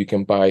store and you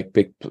can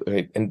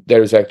and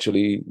there's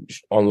actually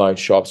online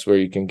shops where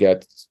you can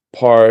get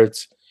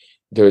parts.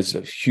 There's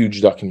a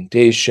huge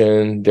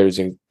documentation. There's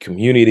a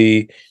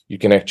community. You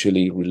can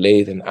actually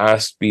relate and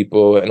ask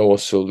people, and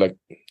also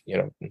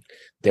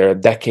there are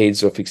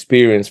decades of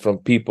experience from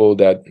people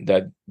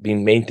that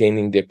been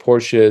maintaining their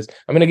Porsches.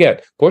 I mean, again,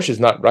 Porsche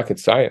is not rocket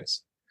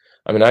science.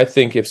 I mean, I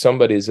think if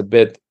somebody is a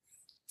bit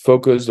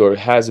focused or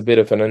has a bit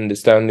of an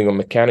understanding of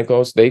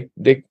mechanicals, they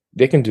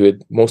can do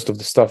it, most of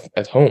the stuff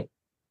at home.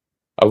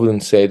 I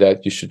wouldn't say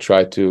that you should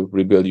try to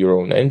rebuild your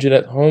own engine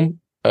at home,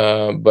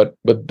 but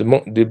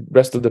the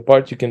rest of the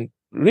part you can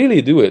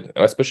really do it,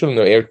 especially in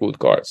the air-cooled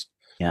cars.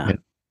 Yeah.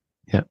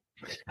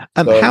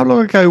 How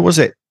long ago was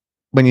it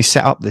when you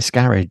set up this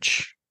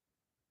garage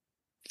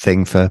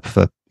thing for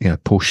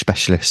Porsche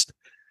specialist?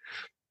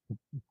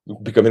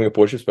 Becoming a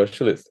Porsche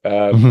specialist,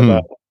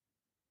 about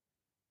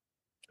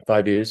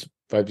 5 years.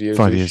 5 years.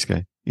 5 years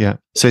ago. Yeah.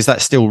 So is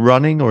that still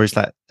running, or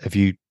have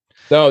you?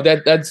 No,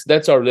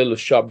 that's our little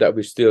shop that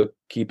we still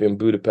keep in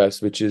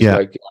Budapest, which is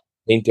like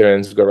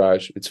maintenance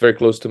garage. It's very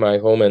close to my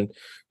home and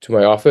to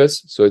my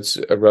office, so it's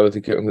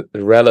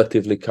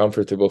relatively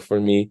comfortable for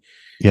me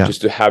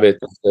just to have it.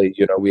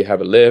 We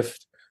have a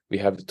lift, we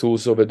have the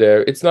tools over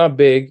there. It's not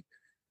big,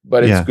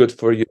 but it's good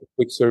for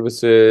quick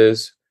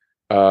services,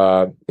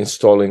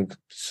 installing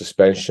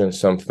suspension,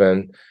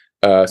 something.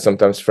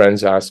 Sometimes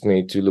friends ask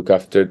me to look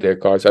after their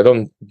cars. I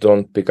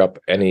don't pick up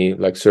any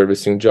like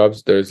servicing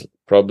jobs. There's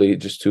probably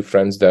just 2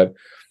 friends that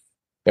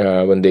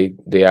when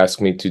they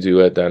ask me to do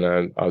it,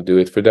 then I'll do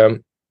it for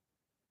them.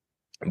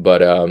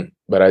 But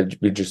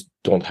we just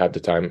don't have the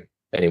time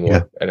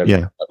anymore. And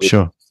I'm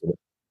sure.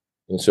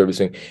 In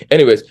servicing.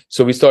 Anyways,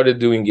 so we started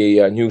doing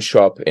a new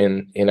shop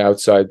in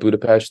outside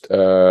Budapest,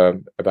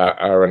 about an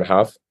hour and a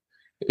half.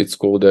 It's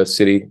called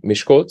City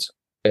Miskolc.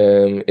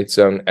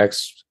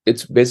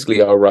 It's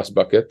basically our rust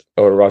bucket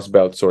or rust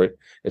belt. Sorry,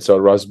 it's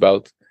our rust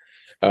belt.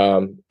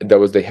 That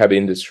was the heavy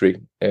industry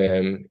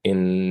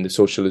in the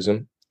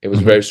socialism. It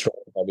was very strong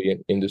heavy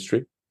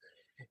industry,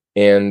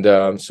 and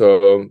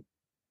so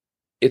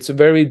it's a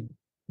very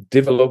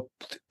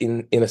developed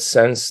in a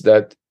sense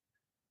that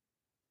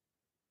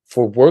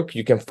for work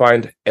you can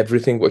find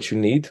everything what you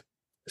need.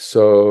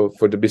 So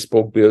for the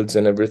bespoke builds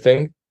and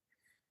everything,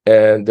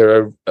 and there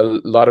are a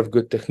lot of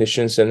good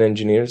technicians and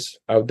engineers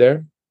out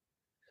there.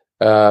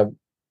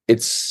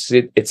 It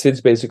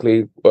sits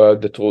basically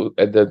at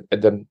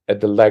the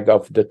leg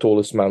of the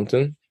tallest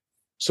mountain.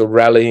 So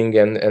rallying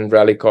and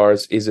rally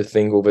cars is a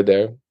thing over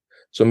there.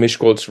 So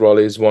Miskolc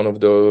rally is one of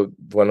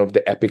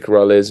the epic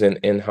rallies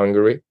in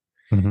Hungary.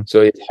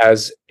 So it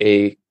has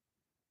a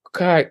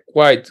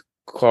quite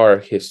car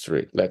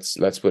history. Let's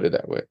put it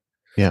that way.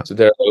 Yeah. So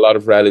there are a lot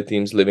of rally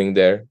teams living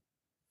there.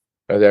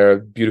 There are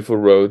beautiful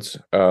roads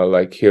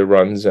like hill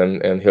runs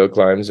and hill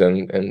climbs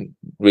and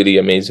really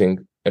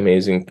amazing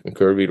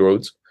curvy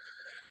roads.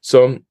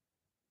 So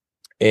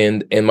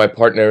and my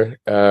partner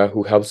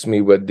who helps me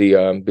with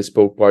the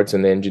bespoke parts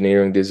and the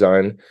engineering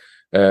design,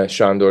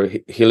 Shandor,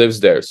 he lives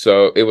there.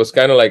 So it was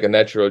kind of like a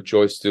natural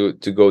choice to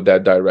go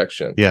that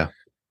direction. Yeah.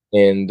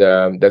 And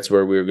that's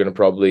where we're going to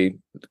probably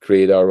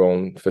create our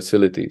own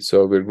facility.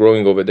 So we're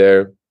growing over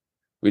there.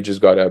 We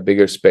just got a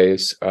bigger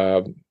space.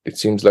 It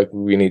seems like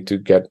we need to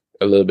get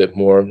a little bit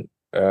more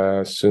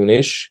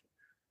soonish,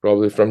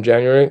 probably from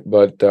January.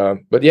 But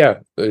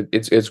yeah,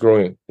 it's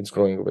growing. It's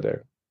growing over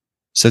there.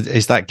 So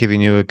is that giving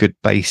you a good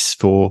base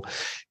for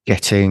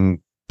getting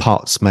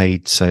parts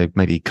made? So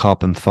maybe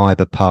carbon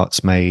fiber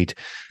parts made,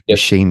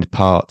 machined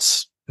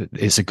parts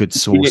is a good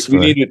source.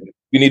 We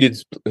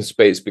needed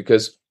space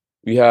because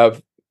we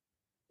have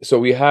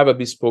a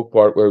bespoke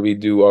part where we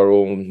do our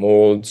own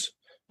molds.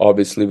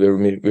 Obviously, we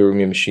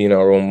machine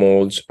our own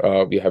molds.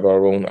 We have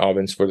our own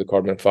ovens for the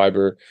carbon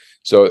fiber.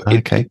 So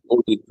it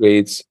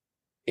creates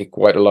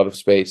quite a lot of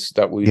space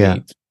that we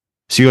need.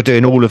 So you're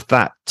doing all of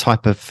that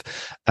type of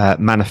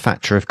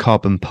manufacture of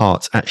carbon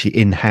parts actually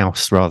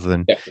in-house rather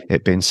than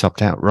it being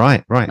subbed out.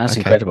 Right. That's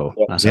incredible.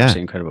 Yeah. That's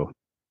absolutely incredible.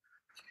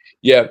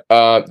 Yeah,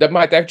 that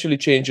might actually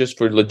change just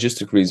for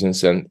logistic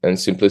reasons and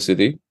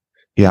simplicity.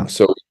 Yeah.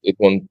 So it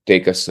won't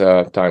take us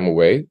time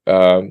away.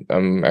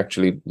 I'm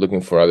actually looking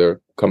for other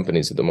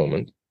companies at the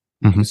moment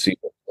to see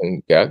what we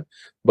can get.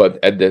 But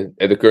at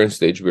the current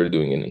stage, we're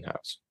doing it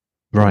in-house.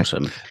 Right.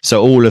 Awesome.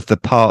 So all of the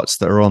parts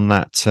that are on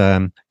that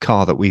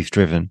car that we've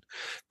driven,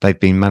 they've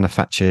been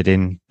manufactured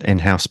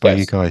in-house by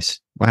you guys.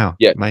 Wow.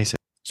 Yeah. Amazing.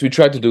 So we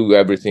try to do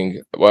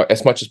everything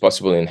as much as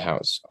possible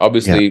in-house.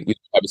 Obviously, we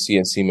have a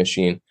CNC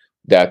machine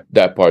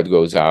that part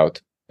goes out.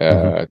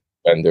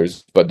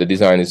 Vendors, but the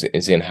design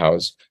is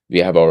in-house. We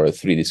have our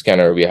 3D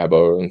scanner, we have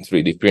our own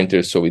 3D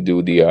printers, so we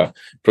do the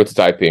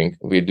prototyping,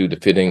 we do the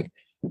fitting.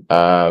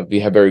 We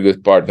have very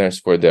good partners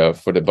for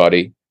the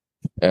body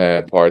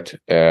part.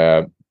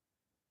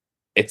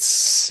 It's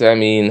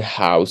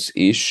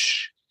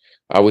semi-in-house-ish,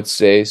 I would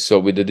say. So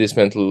with the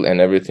dismantle and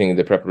everything,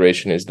 the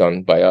preparation is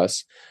done by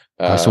us.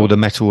 That's all the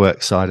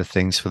metalwork side of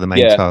things for the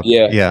main tub.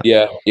 Yeah.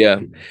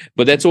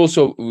 But that's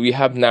also, we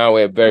have now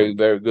a very,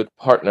 very good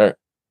partner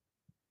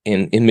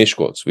in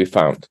Miskolc, we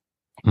found.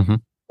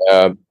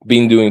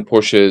 Been doing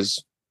Porsches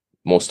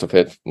most of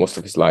his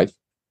life.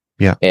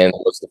 Yeah. And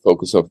was the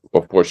focus of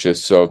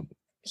Porsches. So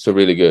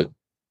really good.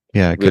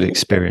 Yeah, really good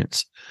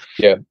experience.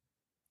 Yeah.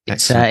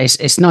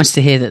 It's nice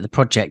to hear that the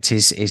project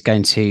is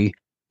going to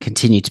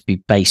continue to be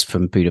based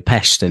from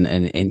Budapest and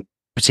in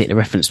particular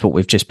reference to what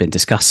we've just been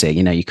discussing.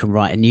 You know, you can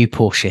write a new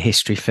Porsche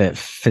history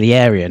for the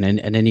area and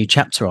a new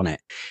chapter on it.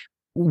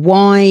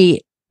 Why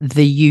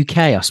the UK,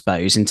 I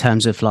suppose, in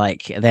terms of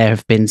like there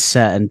have been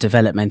certain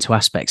developmental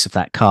aspects of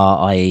that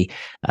car, i.e.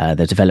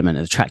 The development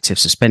of tractive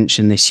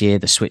suspension this year,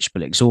 the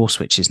switchable exhaust,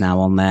 which is now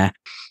on there.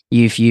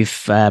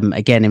 You've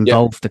again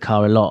involved the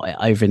car a lot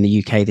over in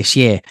the UK this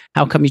year.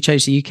 How come you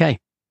chose the UK?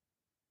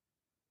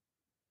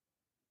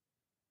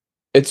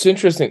 It's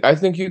interesting. I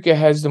think UK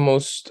has the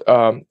most,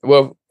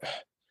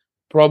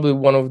 probably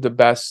one of the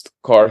best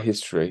car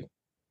history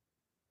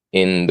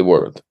in the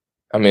world.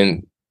 I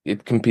mean,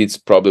 it competes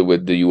probably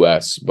with the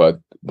US, but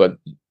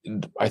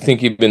I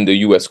think even the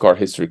US car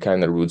history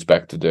kind of roots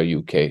back to the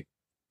UK.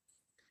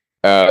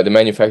 the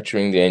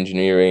manufacturing, the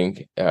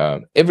engineering,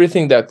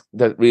 everything that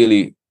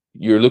really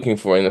you're looking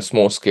for in a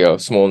small scale,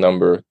 small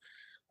number,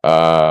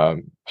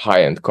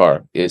 high-end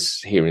car is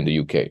here in the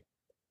UK.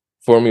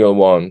 Formula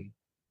One,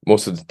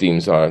 most of the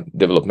teams are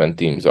development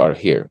teams are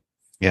here.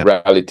 Yeah.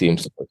 Rally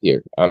teams are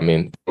here. I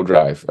mean, Pro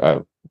Drive.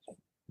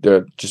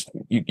 They're just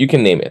you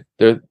can name it.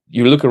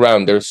 You look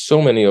around. There's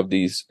so many of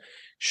these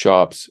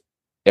shops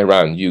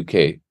around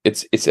UK.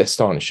 It's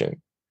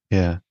astonishing.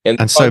 Yeah,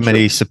 and so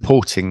many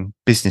supporting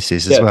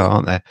businesses as well,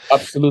 aren't there?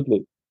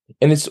 Absolutely.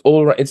 And it's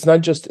all right. It's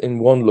not just in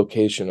one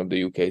location of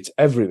the UK. It's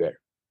everywhere.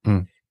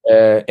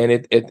 And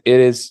it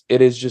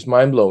is just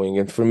mind blowing.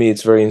 And for me,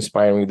 it's very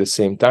inspiring at the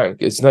same time.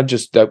 It's not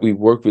just that we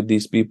work with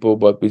these people,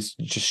 but we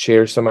just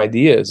share some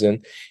ideas,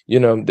 and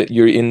that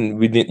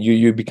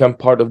you become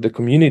part of the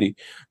community,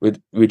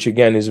 which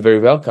again is very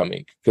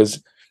welcoming,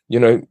 because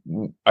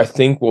I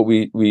think what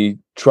we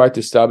try to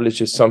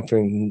establish is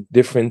something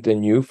different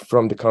and new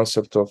from the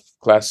concept of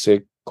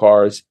classic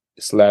cars /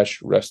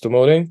 resto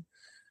modding,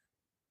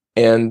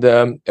 and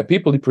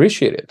people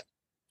appreciate it,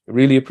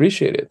 really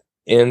appreciate it.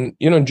 And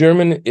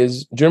Germany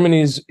is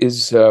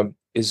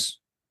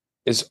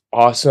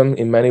awesome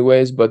in many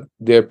ways, but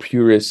they're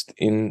purist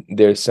in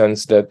their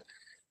sense that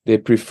they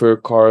prefer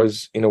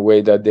cars in a way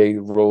that they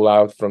roll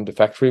out from the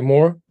factory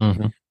more,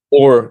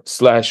 or /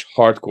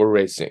 hardcore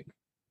racing.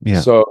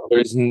 Yeah. So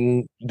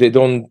they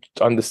don't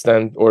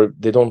understand, or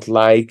they don't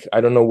like,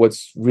 I don't know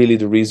what's really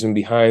the reason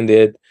behind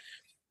it,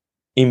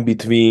 in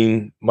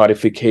between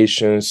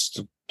modifications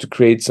to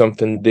create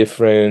something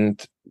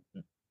different.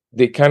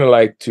 They kind of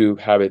like to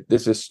have it,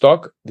 this is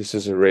stock, this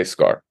is a race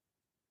car.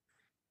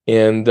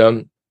 And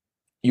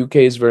UK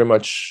is very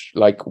much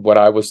like what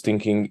I was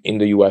thinking in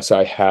the US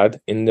I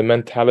had in the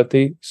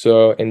mentality.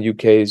 So, and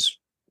UK is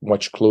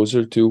much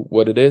closer to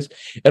what it is.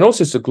 And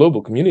also it's a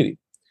global community.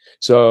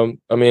 So,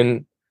 I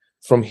mean,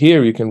 from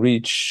here you can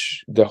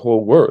reach the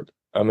whole world.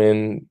 I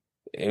mean,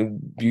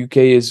 UK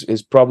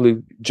is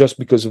probably, just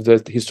because of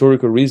the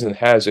historical reason,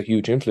 has a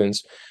huge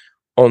influence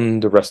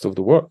on the rest of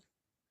the world.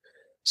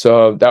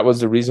 So that was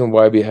the reason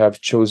why we have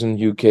chosen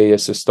UK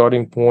as a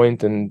starting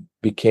point, and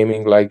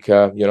becoming like,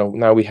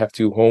 now we have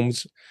two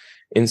homes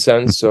in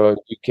sense. So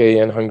UK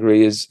and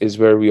Hungary is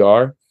where we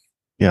are.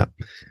 Yeah.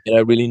 And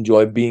I really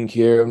enjoy being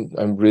here.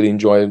 I really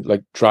enjoy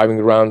like driving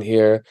around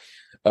here.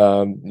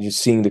 You're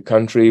seeing the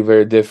country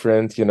very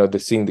different,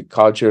 seeing the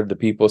culture, the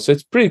people. So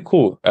it's pretty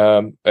cool.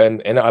 And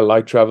I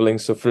like traveling.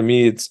 So for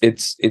me,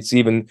 it's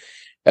even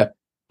a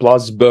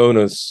plus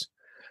bonus,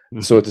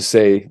 so to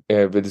say,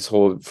 with this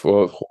whole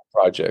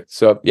project.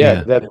 So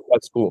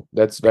that's cool.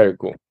 That's very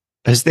cool.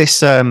 Has this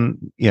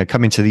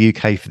coming to the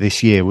UK for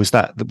this year, was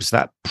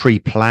that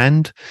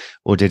pre-planned,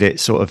 or did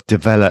it sort of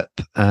develop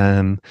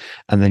and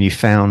then you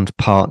found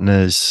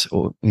partners,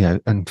 or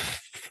and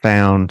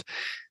found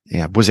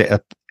was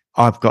it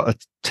I've got a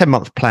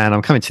 10-month plan,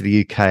 I'm coming to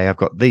the UK, I've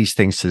got these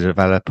things to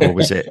develop, or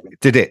was it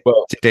did it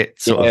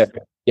sort of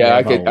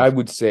I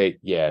would say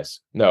yes,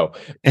 no,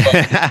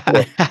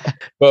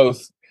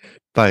 both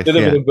little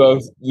bit of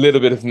both,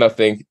 little bit of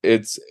nothing.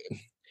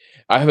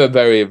 I have a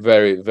very,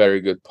 very, very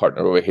good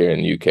partner over here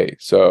in the UK.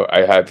 So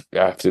I have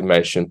to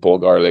mention Paul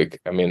Garlick.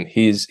 I mean,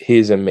 he's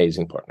an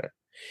amazing partner.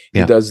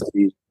 He does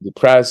the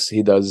press,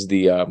 he does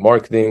the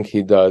marketing,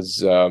 he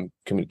does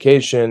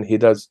communication, he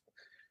does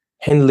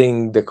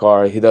handling the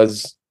car. He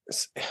has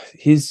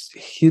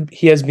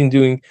been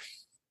doing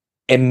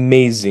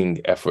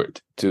amazing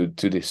effort to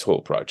this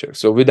whole project.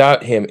 So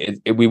without him,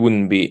 we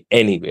wouldn't be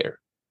anywhere.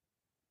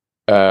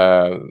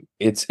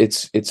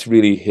 It's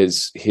really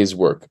his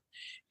work.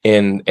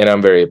 And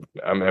I'm very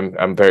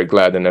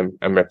glad, and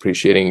I'm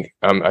appreciating.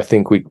 I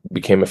think we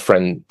became a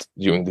friend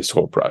during this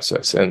whole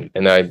process, and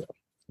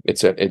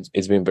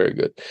it's been very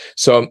good.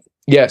 So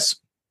yes,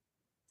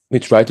 we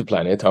tried to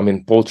plan it. I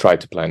mean, Paul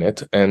tried to plan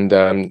it, and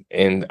I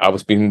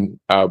was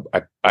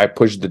I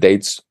pushed the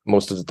dates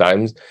most of the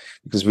times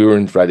because we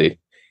weren't ready.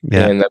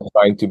 Yeah. And I'm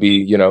trying to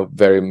be,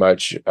 very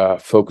much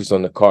focused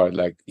on the car.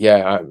 Like,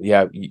 I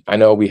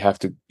know we have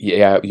to.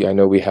 I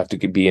know we have to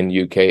be in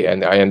the UK,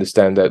 and I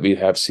understand that we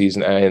have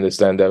season. I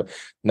understand that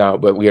now,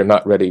 but we are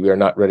not ready. We are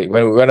not ready.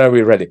 When are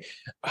we ready?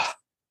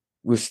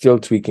 We're still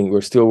tweaking. We're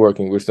still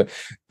working.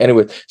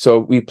 Anyway. So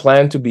we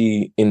plan to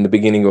be in the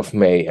beginning of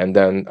May, and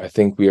then I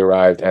think we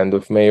arrived end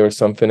of May or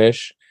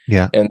something-ish.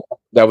 Yeah. And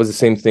that was the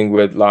same thing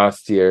with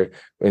last year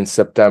in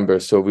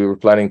September. So we were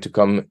planning to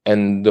come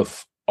end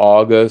of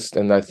August,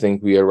 and I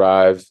think we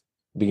arrived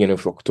beginning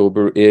of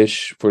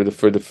October-ish for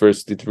the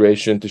first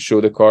iteration to show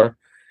the car.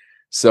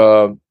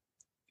 So,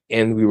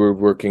 and we were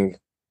working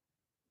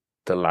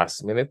the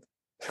last minute.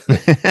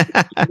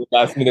 The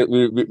last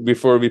minute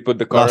before we put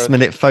the car last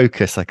minute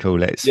focus, I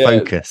call it. It's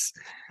focus.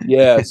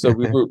 Yeah, so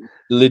we were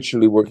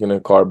literally working on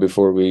a car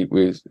before we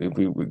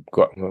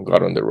got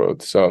on the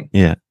road. So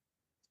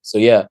so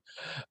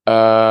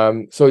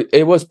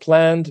it was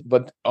planned,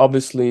 but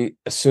obviously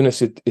as soon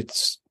as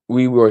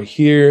we were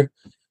here,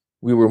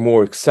 we were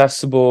more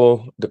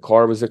accessible. The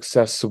car was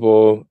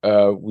accessible.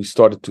 We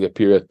started to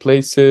appear at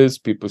places.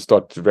 People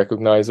started to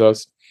recognize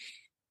us.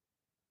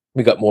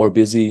 we got more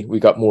busy, we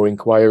got more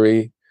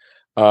inquiry.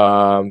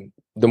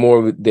 The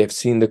more they've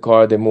seen the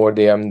car, the more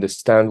they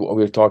understand what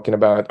we're talking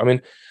about. I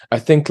mean, I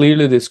think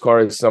clearly this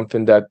car is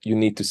something that you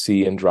need to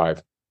see and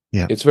drive.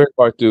 Yeah, it's very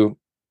hard to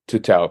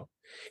tell,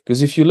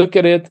 because if you look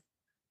at it,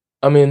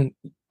 I mean,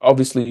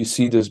 obviously you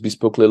see those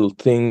bespoke little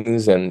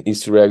things and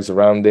Easter eggs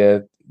around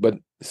it, but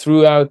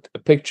throughout a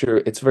picture,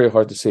 it's very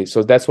hard to say.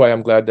 So that's why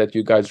I'm glad that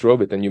you guys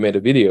drove it and you made a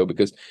video,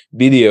 because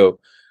video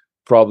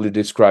probably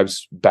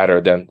describes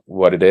better than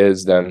what it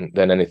is than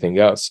anything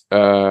else,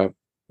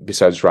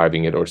 besides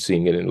driving it or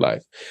seeing it in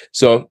life.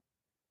 So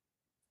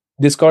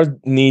this car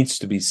needs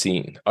to be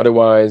seen,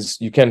 otherwise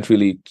you can't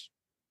really.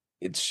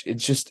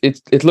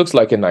 It looks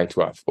like a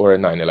 912 or a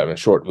 911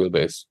 short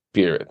wheelbase,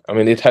 period. I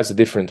mean, it has a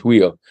different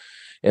wheel,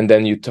 and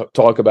then you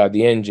talk about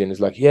the engine. It's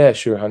like, yeah,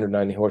 sure,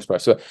 190 horsepower.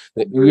 So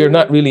we're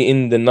not really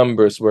in the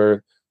numbers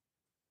where,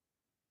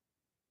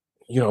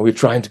 we're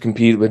trying to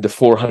compete with the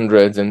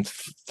 400s and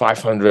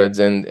 500s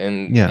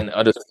and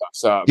other stuff.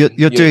 So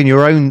you're doing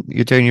your own.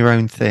 You're doing your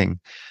own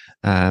thing.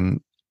 I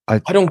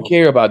don't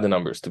care about the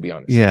numbers, to be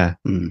honest. Yeah.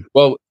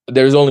 Well,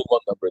 there's only one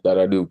number that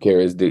I do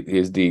care, is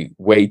the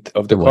weight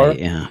of the car.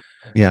 Weight, yeah.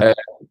 Yeah.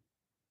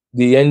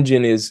 The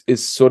engine is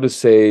sort of,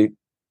 say,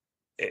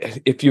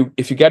 if you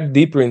get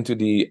deeper into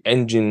the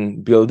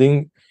engine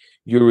building,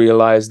 you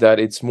realize that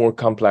it's more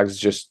complex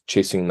just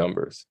chasing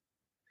numbers.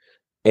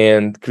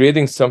 And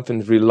creating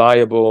something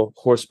reliable,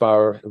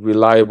 horsepower,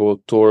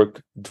 reliable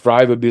torque,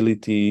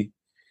 drivability,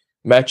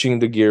 matching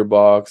the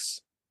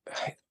gearbox,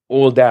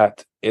 all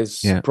that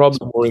is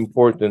probably more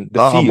important.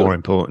 The feel, more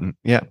important.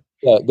 Yeah.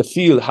 Yeah, the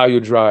feel, how you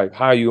drive,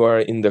 how you are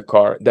in the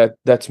car,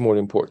 that's more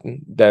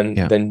important than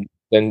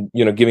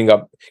giving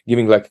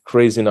like a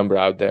crazy number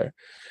out there.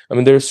 I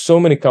mean, there's so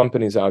many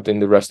companies out in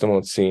the resto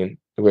mode scene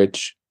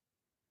which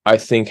I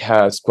think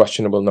has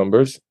questionable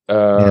numbers.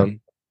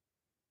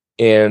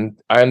 And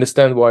I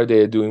understand why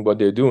they're doing what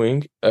they're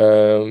doing,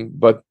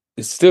 but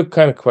it's still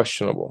kind of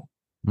questionable.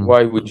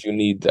 Why would you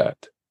need that?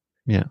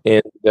 Yeah.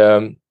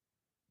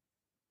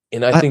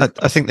 And I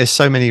think there's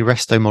so many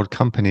resto mod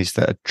companies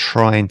that are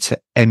trying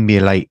to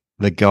emulate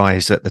the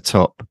guys at the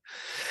top.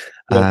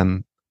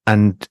 And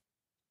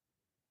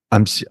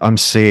I'm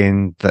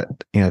seeing that,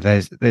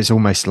 there's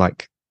almost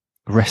like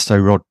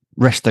resto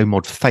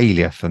mod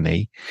failure for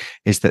me,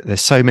 is that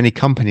there's so many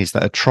companies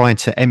that are trying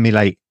to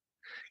emulate,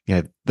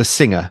 the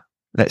singer.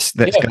 Let's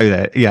go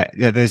there. Yeah.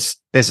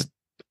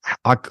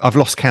 I've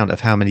lost count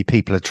of how many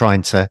people are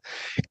trying to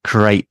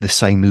create the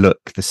same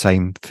look, the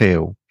same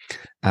feel.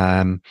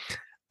 And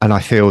I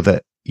feel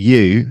that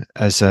you,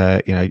 as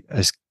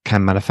as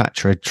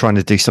KAMManufaktur, trying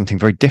to do something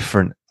very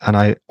different. And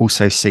I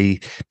also see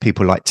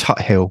people like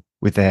Tuthill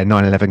with their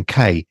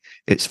 911K.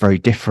 It's very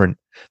different.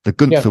 The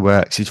Gunther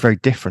Works is very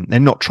different. They're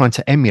not trying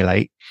to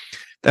emulate.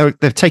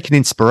 They've taken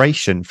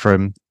inspiration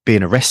from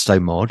being a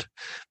resto mod,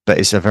 but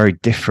it's a very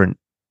different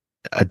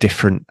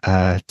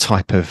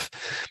type of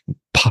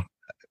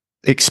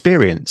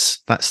experience.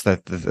 That's the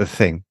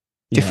thing.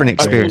 Different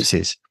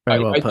experiences.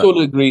 I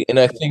totally agree, and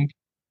I think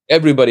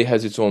everybody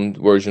has its own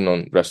version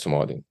on resto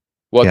modding.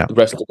 What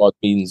resto mod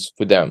means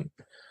for them.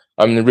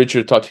 I mean,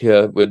 Richard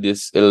Tuthill with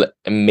this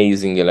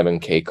amazing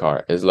 11K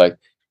car is like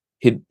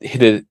he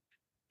hit it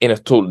in a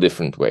totally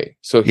different way.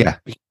 So he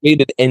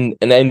created an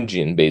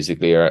engine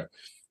basically,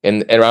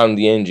 and around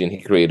the engine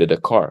he created a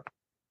car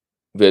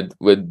with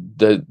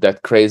that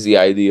crazy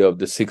idea of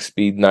the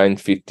 6-speed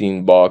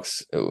 915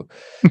 box.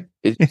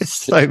 It's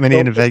so many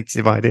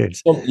innovative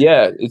ideas.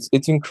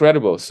 It's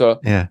incredible. So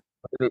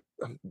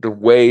the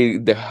way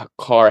the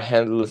car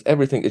handles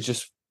everything,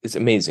 it's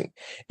amazing.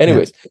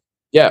 Anyways,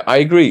 I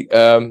agree.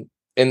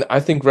 And I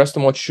think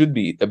resto mod should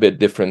be a bit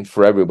different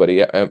for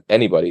everybody,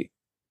 anybody.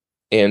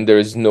 And there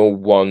is no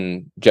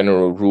one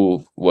general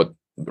rule what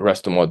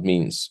resto mod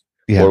means,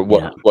 or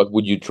what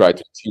would you try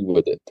to achieve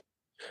with it.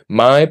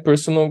 My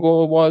personal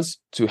goal was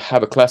to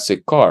have a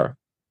classic car,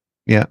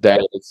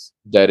 that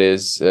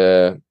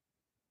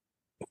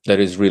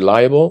is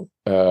reliable,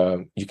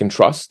 you can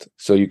trust,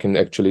 so you can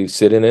actually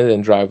sit in it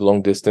and drive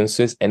long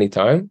distances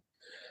anytime.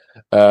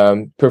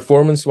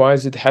 Performance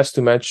wise, it has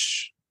to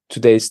match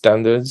today's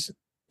standards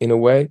in a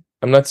way.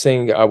 I'm not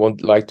saying I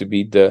won't like to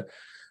beat the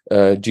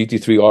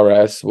GT3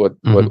 RS, or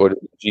the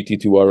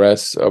GT2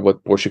 RS,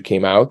 what Porsche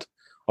came out.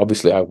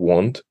 Obviously, I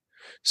won't,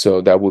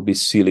 so that would be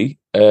silly.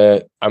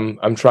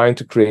 I'm trying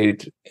to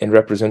create and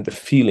represent the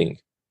feeling.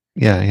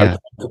 I'm trying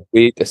to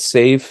create a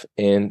safe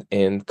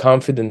and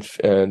confident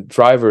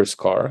driver's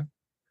car,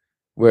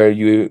 where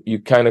you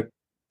kind of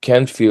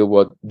can feel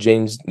what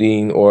James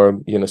Dean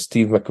or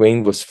Steve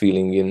McQueen was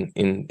feeling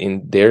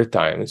in their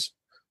times,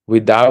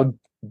 without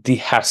the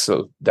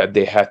hassle that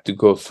they had to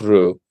go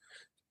through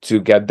to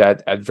get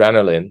that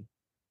adrenaline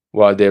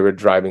while they were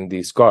driving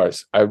these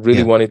cars. I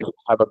really wanted to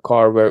have a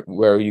car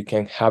where you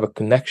can have a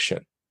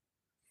connection.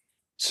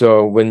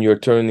 So when you're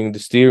turning the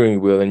steering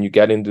wheel and you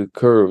get into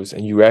curves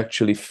and you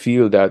actually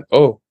feel that,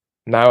 oh,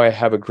 now I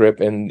have a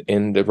grip in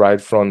the right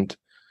front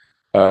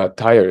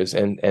tires,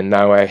 and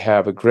now I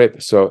have a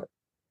grip. So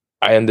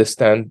I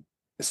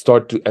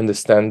start to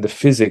understand the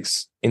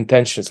physics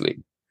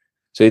intentionally.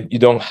 So you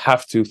don't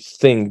have to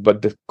think,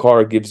 but the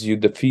car gives you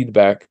the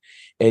feedback,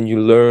 and you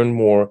learn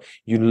more.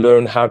 You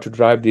learn how to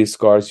drive these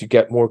cars. You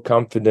get more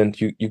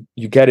confident.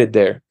 You get it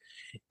there.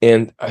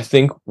 And I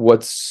think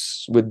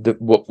what's with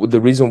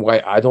the reason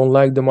why I don't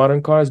like the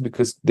modern cars,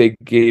 because they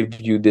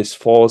gave you this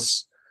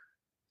false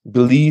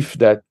belief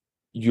that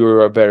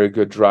you're a very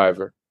good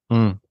driver.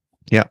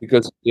 Yeah,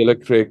 because the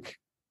electric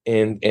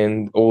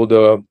and all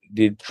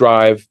the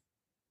drive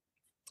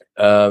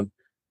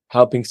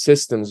helping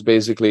systems,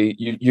 basically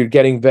you're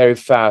getting very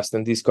fast,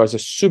 and these cars are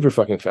super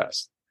fucking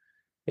fast,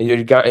 and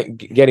you're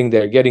getting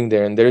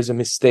there, and there's a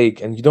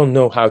mistake and you don't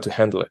know how to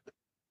handle it.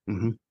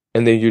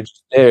 And then you're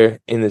just there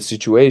in the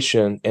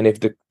situation, and if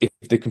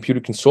the computer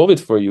can solve it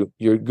for you,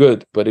 you're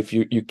good, but if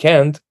you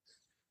can't,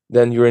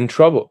 then you're in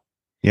trouble.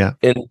 Yeah.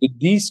 And with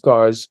these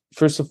cars,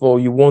 first of all,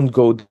 you won't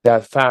go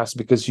that fast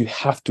because you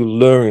have to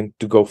learn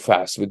to go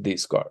fast with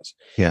these cars.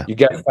 Yeah. You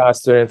get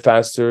faster and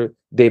faster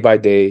day by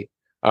day,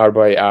 hour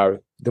by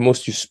hour. The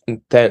most you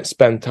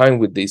spend time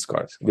with these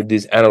cars, with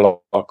these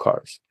analog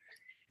cars.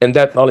 And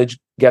that knowledge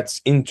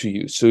gets into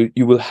you. So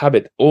you will have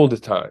it all the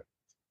time.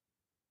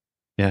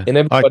 Yeah. And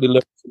everybody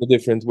learns in a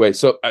different way.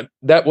 So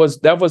that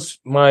was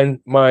my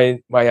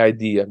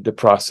idea, the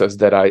process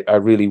that I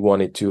really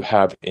wanted to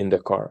have in the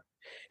car.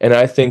 And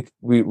I think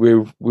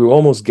we're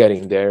almost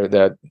getting there.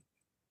 That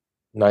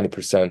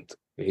 90%,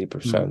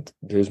 80%.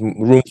 There's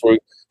room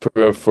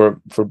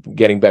for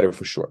getting better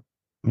for sure.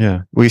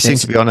 Yeah, we seem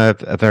to be on a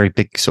very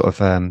big sort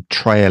of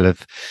trail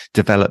of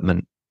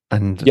development,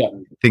 and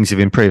things have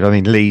improved. I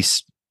mean,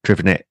 Lee's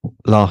driven it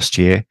last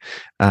year.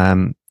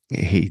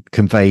 He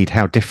conveyed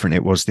how different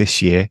it was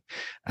this year.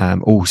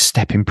 All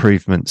step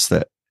improvements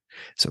that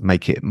sort of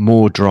make it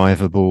more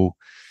drivable,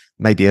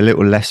 maybe a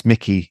little less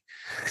Mickey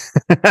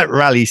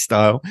rally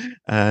style,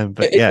 but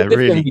it's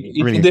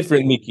really a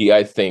different Mickey,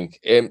 I think.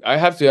 I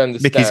have to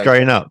understand Mickey's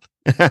growing up.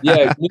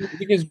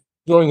 Mickey's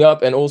growing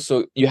up, and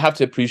also you have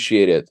to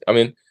appreciate it. I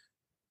mean,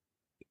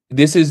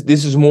 this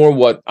is more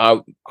what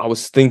I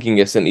was thinking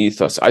as an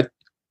ethos. I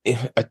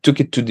took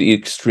it to the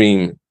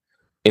extreme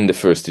in the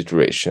first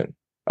iteration.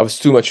 I was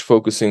too much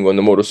focusing on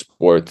the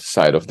motorsport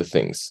side of the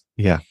things.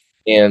 Yeah.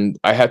 And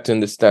I had to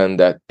understand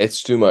that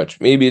it's too much.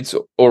 Maybe it's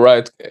all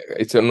right.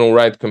 It's an all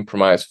right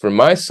compromise for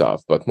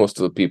myself, but most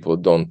of the people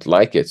don't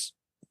like it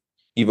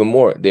even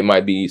more. They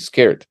might be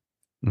scared.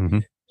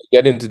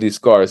 Get into these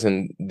cars,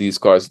 and these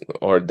cars,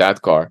 or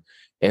that car,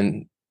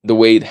 and the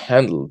way it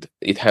handled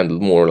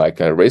more like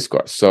a race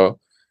car. So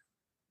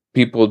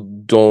people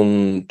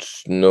don't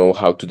know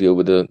how to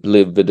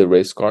live with a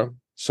race car.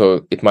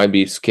 So it might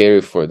be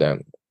scary for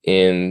them.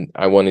 And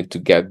I wanted to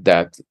get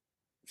that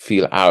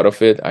feel out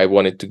of it. I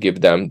wanted to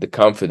give them the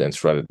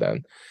confidence rather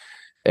than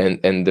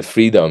and the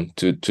freedom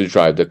to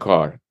drive the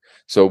car.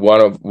 So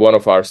one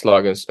of our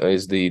slogans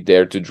is the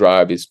Dare to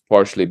Drive. Is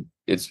partially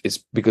it's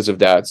because of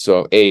that.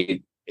 So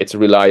it's a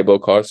reliable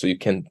car, so you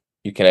can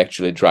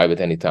actually drive it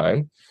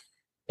anytime,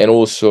 and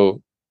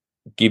also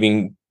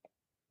giving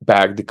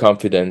back the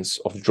confidence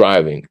of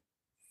driving.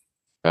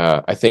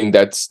 I think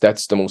that's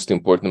the most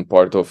important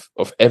part of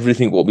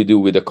everything what we do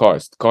with the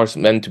cars. The cars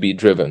meant to be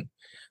driven.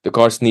 The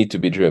cars need to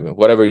be driven.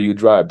 Whatever you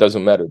drive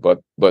doesn't matter,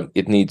 but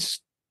it needs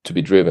to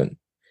be driven.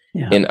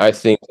 Yeah. And I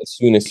think as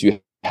soon as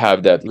you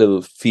have that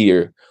little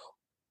fear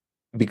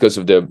because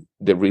of the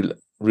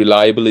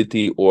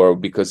reliability, or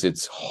because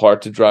it's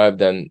hard to drive,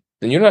 then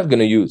you're not going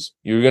to use.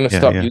 You're going to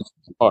stop using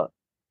the car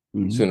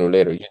sooner or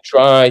later. You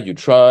try,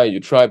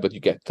 but you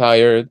get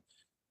tired,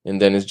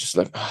 and then it's just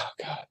like, oh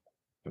God.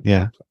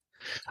 Yeah.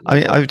 I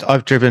mean,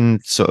 I've driven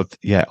sort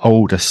of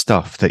older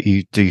stuff that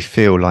you do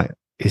feel like,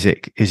 is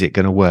it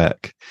going to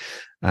work?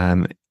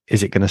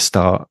 Is it going to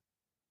start?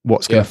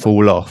 What's going to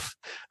fall off?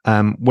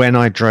 When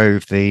I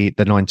drove the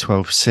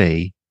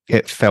 912C,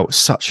 it felt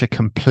such a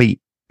complete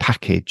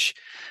package.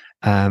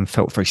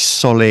 Felt very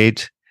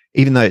solid,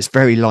 even though it's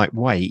very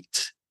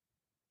lightweight.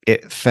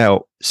 It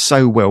felt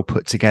so well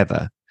put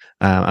together.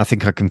 I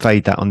think I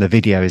conveyed that on the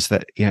video. Is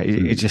that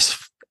it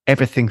just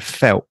everything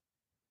felt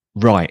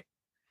right.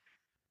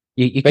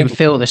 You can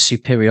feel the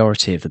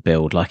superiority of the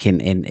build, like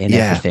in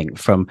everything,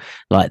 from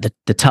like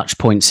the touch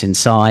points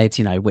inside,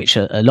 which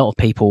a lot of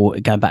people,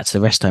 going back to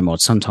the resto mod,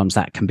 sometimes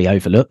that can be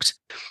overlooked.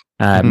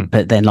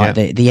 But then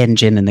the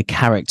engine and the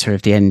character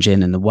of the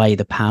engine and the way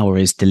the power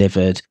is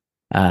delivered,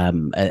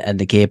 and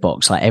the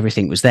gearbox, like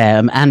everything was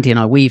there. Andy and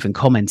I, we even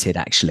commented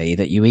actually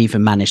that you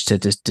even managed to,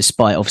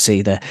 despite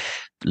obviously the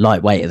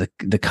lightweight of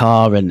the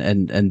car and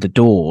the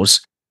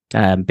doors,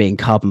 being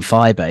carbon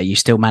fiber, you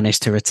still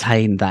managed to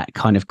retain that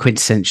kind of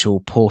quintessential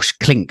Porsche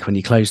clink when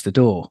you close the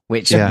door,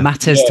 which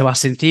matters to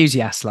us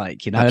enthusiasts.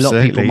 Like, a lot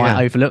of people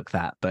might overlook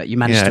that, but you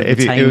managed to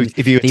retain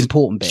the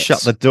important bits.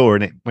 Shut the door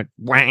and it went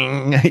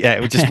whang.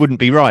 It just wouldn't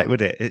be right,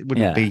 would it? It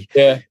wouldn't be.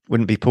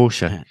 Wouldn't be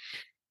Porsche.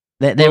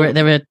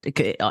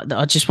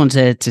 I just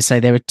wanted to say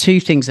there are two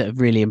things that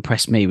have really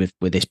impressed me with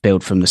this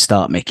build from the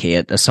start, Mickey,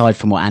 aside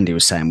from what Andy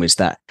was saying, was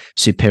that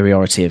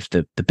superiority of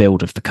the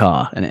build of the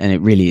car, and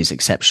it really is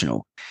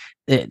exceptional.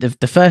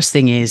 The first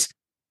thing is,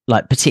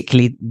 like,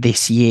 particularly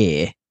this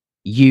year,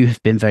 you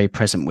have been very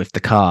present with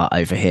the car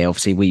over here.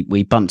 Obviously,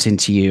 we bumped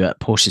into you at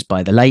Porsche's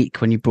by the Lake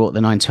when you brought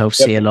the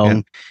 912C along.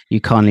 Yep.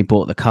 You kindly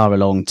brought the car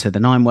along to the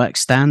Nineworks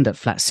stand at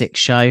Flat 6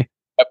 show.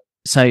 Yep.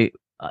 So,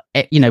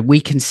 we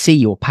can see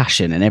your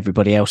passion, and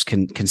everybody else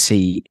can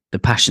see the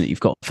passion that you've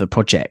got for the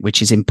project,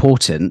 which is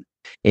important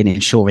in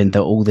ensuring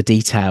that all the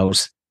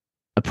details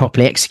are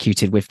properly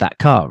executed with that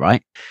car,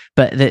 right?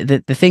 But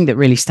the thing that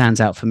really stands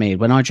out for me,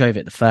 when I drove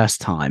it the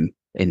first time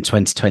in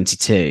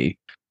 2022,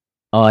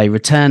 I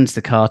returned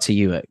the car to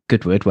you at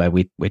Goodwood, where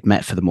we'd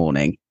met for the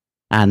morning,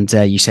 and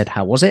you said,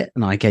 "How was it?"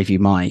 And I gave you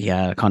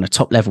my kind of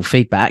top level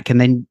feedback,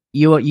 and then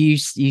you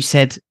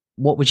said,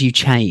 "What would you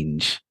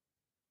change?"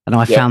 And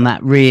I found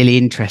that really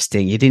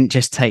interesting. You didn't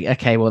just take,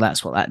 "Okay, well,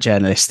 that's what that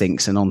journalist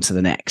thinks," and on to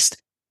the next.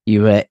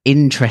 You were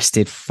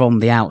interested from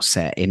the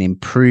outset in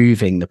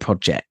improving the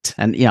project,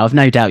 and I've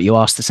no doubt you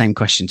asked the same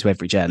question to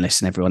every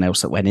journalist and everyone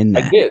else that went in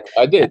there.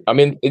 I did. I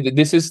mean,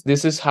 this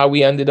is how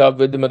we ended up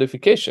with the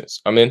modifications.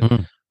 I mean.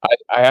 Mm-hmm.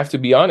 I have to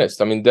be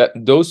honest. I mean, that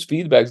those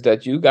feedbacks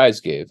that you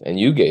guys gave and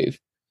you gave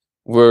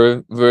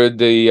were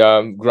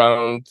the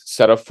ground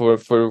set up for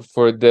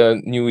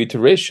the new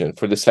iteration,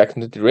 for the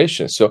second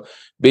iteration. So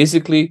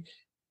basically,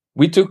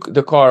 we took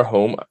the car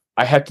home.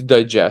 I had to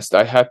digest.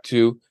 I had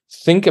to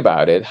think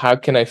about it. How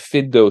can I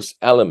fit those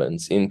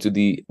elements into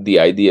the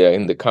idea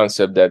and the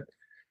concept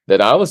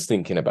that I was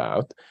thinking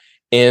about,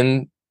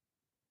 and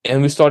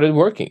we started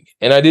working.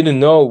 And I didn't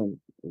know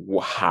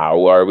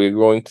how are we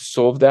going to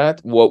solve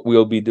that, what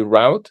will be the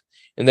route,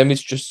 and then we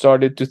just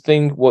started to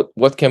think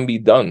what can be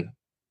done,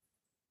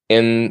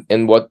 and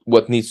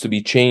what needs to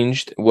be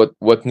changed,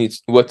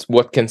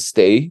 what can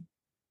stay,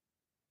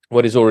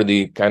 what is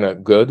already kind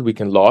of good we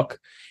can lock,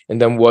 and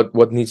then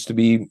what needs to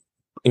be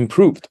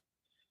improved.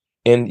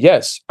 And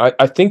yes,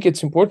 I think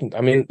it's important.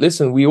 I mean,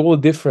 listen, we all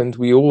different.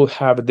 We all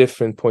have a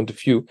different point of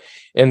view.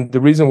 And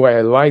the reason why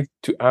I like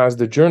to ask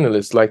the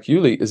journalists like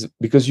Yuli is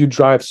because you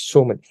drive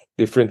so many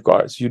different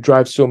cars. You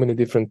drive so many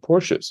different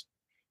Porsches.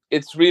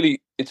 It's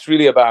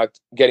really about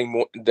getting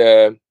more.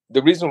 The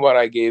reason why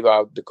I gave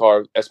out the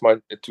car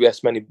to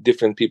as many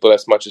different people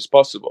as much as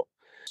possible,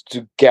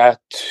 to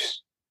get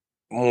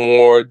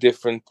more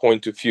different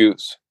point of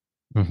views.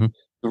 Mm-hmm.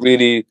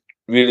 Really,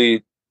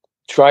 really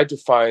try to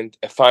find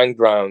a fine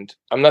ground.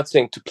 I'm not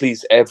saying to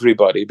please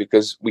everybody,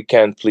 because we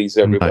can't please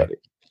everybody,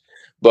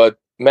 but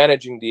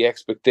managing the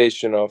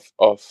expectation of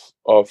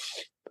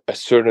a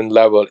certain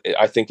level,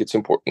 I think it's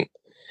important.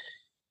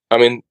 I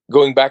mean,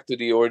 going back to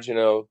the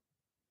original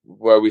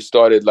where we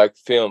started, like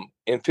film,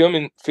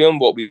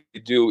 what we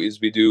do is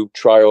we do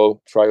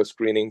trial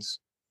screenings,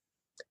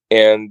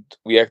 and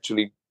we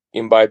actually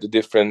invite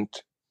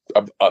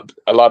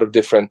a lot of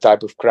different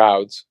type of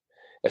crowds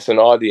as an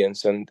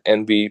audience,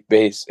 and we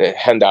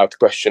hand out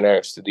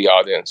questionnaires to the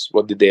audience.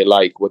 What did they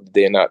like? What did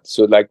they not?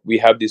 So like we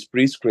have these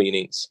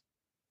pre-screenings,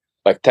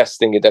 like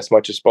testing it as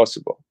much as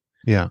possible.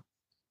 Yeah.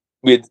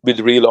 With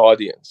real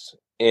audience,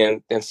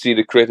 and see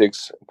the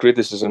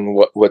criticism,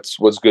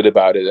 what's good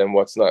about it and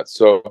what's not.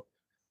 So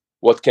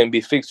what can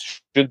be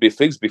fixed should be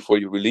fixed before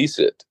you release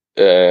it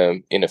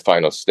in a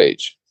final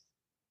stage.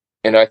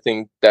 And I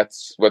think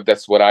that's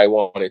what I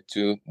wanted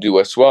to do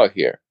as well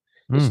here.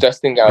 It's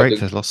testing out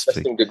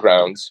testing the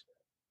grounds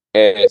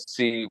and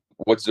see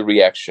what's the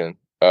reaction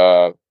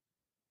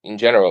in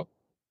general.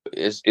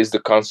 Is the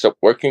concept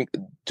working?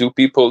 Do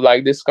people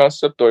like this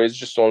concept, or is it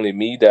just only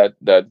me that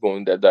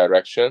going that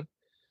direction?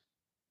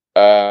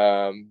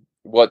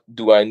 What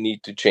do I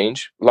need to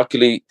change?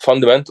 Luckily,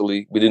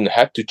 fundamentally, we didn't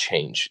have to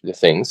change the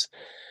things.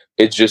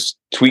 It's just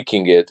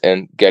tweaking it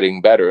and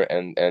getting better,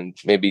 and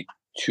maybe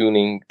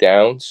tuning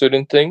down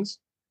certain things.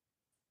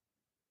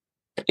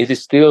 It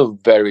is still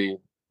very,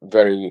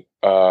 very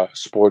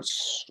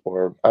sports,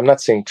 or I'm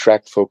not saying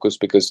track focused,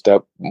 because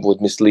that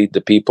would mislead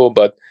the people,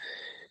 but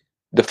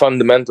the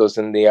fundamentals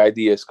and the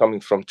idea is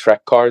coming from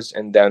track cars,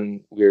 and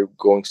then we're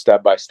going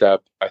step by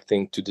step, I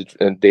think, to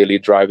the daily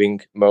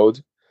driving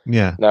mode.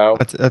 Yeah. Now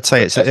I'd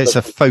say it's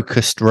a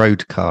focused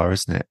road car,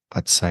 isn't it?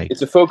 I'd say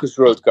it's a focused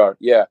road car.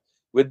 Yeah.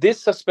 With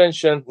this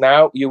suspension,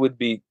 now you would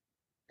be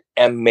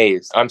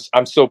amazed.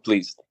 I'm so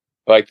pleased.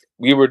 Like,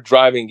 we were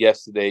driving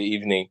yesterday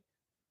evening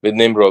with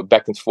Nimrod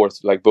back and forth,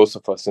 like both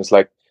of us, and it's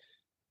like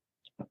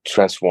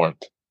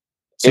transformed.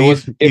 So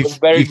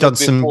you've done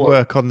some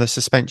work on the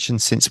suspension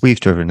since we've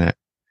driven it.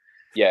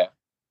 Yeah.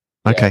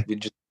 Okay.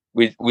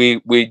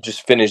 We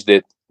just finished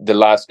it. The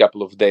last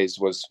couple of days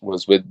was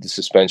with the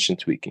suspension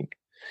tweaking.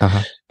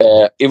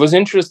 Uh-huh. It was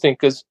interesting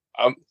because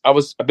I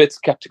was a bit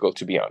skeptical,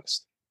 to be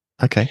honest.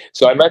 Okay.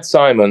 So I met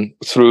Simon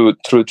through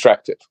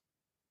Tractive.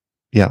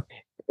 Yeah.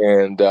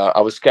 And I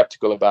was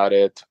skeptical about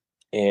it,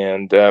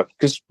 and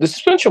because the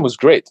suspension was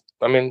great.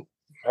 I mean,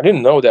 I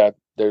didn't know that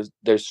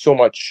there's so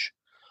much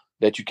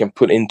that you can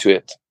put into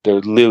it. There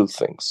are little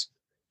things.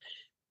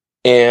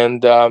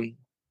 And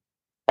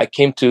I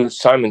came to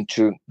Simon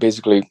to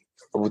basically,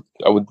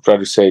 I would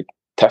rather say,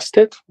 test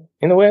it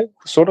in a way,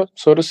 sort of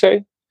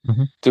say,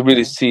 to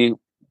really see,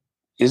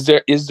 is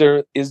there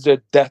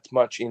that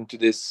much into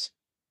this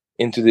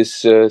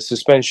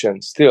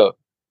suspension still?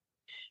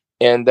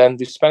 And then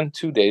we spent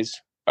 2 days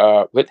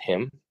with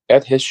him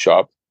at his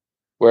shop,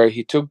 where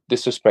he took the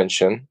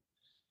suspension,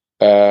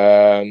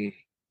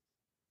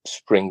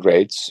 spring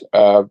rates.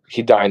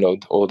 He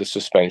dynoed all the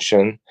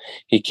suspension.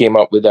 He came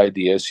up with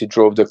ideas. He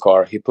drove the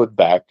car. He put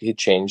back. He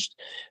changed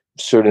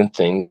certain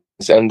things,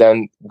 and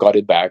then got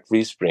it back,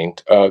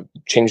 respringed,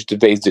 changed the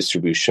base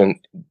distribution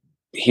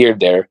here,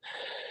 there.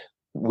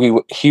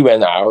 He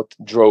went out,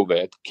 drove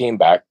it, came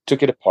back,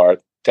 took it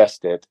apart,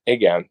 tested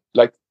again,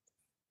 like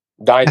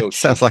dyno.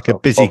 Sounds like a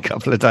busy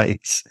couple of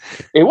days.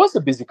 It was a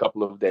busy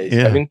couple of days.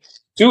 Yeah. I mean,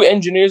 2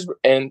 engineers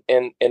and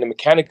a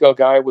mechanical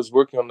guy was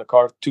working on the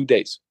car 2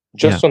 days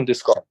just on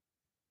this car,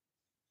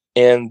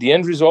 and the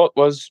end result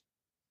was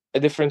a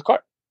different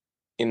car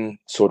in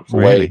sort of a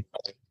way,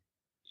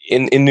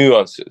 in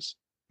nuances.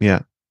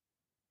 Yeah,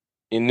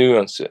 in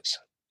nuances.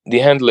 The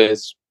handle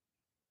is,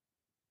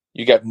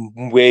 you get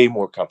way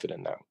more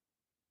confident now.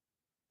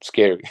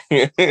 Scary.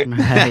 Yeah,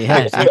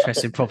 it's an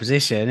interesting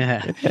proposition.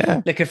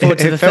 Yeah. Looking forward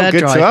to the felt third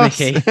good drive,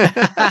 to Mickey.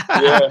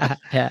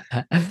 Yeah.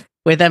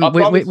 With them, I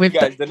promise with you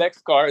guys, the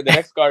next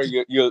car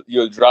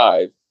you'll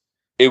drive,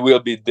 it will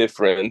be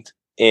different,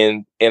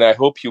 and I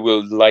hope you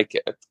will like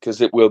it,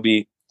 because it will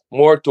be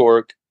more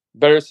torque,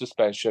 better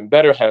suspension,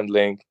 better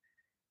handling,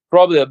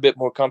 probably a bit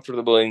more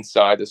comfortable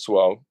inside as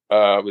well,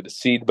 with the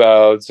seat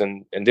belts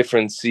and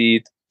different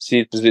seat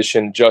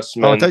position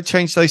adjustment. Oh, don't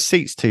change those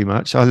seats too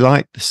much. I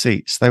like the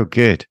seats; they were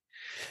good.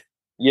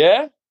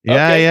 Yeah.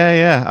 Yeah, Okay.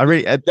 yeah.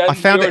 I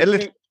found it a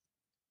little.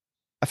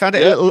 I found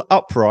it a little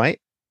upright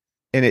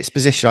in its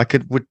position.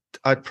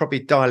 I'd probably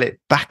dial it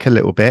back a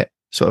little bit,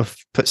 sort of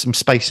put some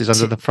spaces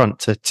under the front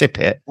to tip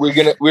it.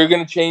 We're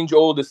gonna change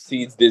all the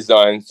seats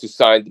designs to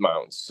side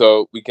mounts,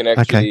 so we can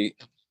actually,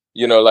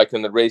 like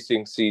on the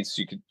racing seats,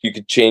 you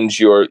could change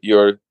your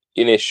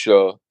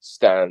initial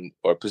stand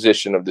or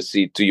position of the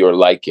seat to your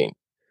liking,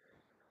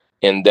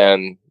 and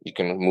then you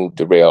can move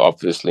the rail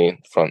obviously in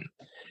front.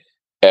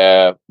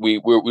 We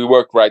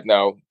work right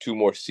now 2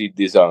 more seat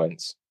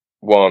designs.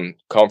 One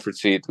comfort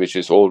seat, which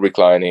is all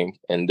reclining,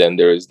 and then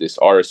there is this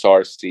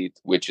RSR seat,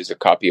 which is a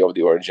copy of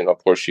the original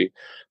Porsche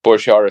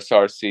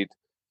RSR seat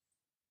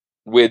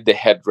with the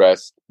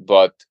headrest,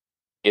 but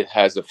it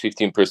has a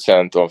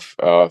 15% of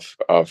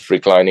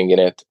reclining in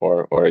it,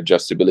 or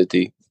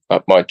adjustability.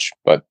 Not much,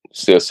 but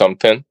still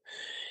something.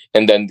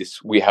 And then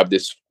we have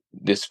this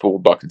full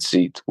bucket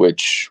seat,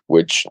 which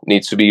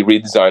needs to be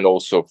redesigned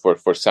also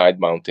for side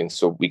mounting,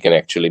 so we can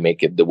actually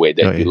make it the way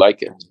that you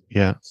like it.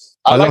 Yeah,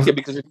 I like it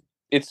because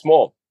it's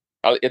small.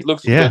 It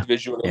looks good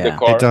visually in the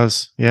car. It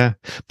does, yeah.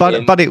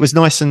 But it was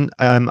nice, and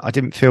I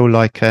didn't feel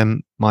like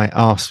my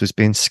arse was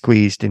being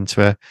squeezed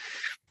into it.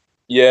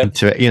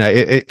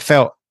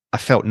 I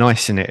felt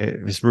nice in it.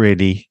 It was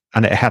really,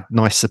 and it had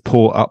nice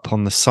support up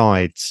on the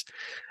sides.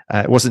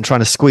 It wasn't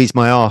trying to squeeze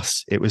my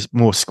arse. It was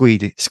more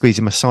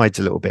squeezing my sides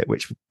a little bit,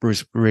 which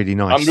was really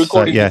nice. I'm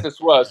recording this as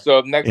well,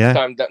 so next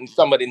time that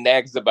somebody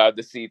nags about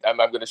the seat, I'm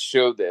going to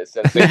show this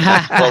and say,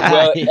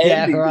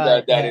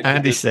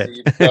 Andy said.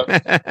 Seat, so.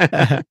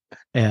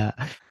 Yeah.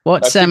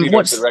 What's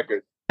the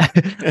record?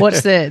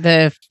 What's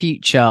the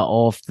future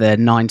of the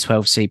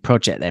 912C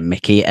project then,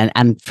 Mickey,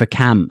 and for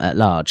Cam at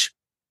large?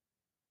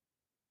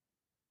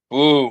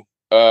 Well,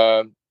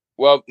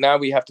 now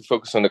we have to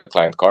focus on the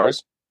client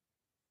cars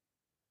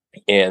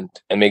and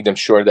make them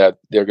sure that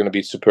they're going to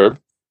be superb.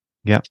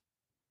 Yeah.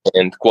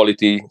 And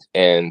quality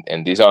and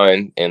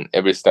design and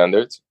every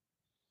standard.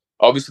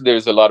 Obviously,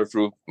 there's a lot of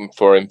room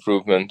for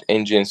improvement,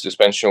 engine,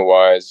 suspension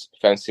wise,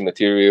 fancy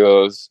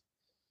materials,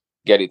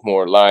 get it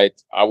more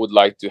light. I would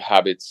like to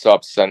have it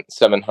sub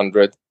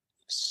 700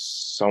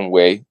 some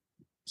way.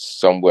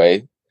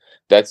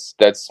 That's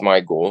my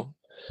goal.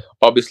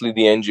 Obviously,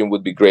 the engine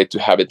would be great to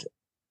have it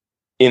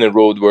in a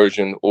road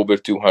version over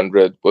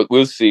 200, but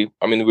we'll see.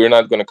 I mean, we're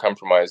not going to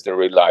compromise the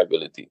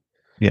reliability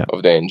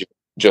of the engine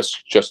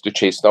just to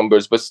chase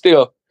numbers, but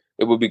still,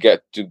 it would be good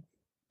to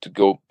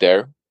go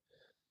there.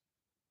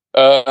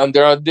 And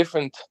there are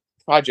different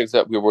projects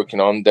that we're working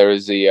on. There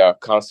is a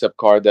concept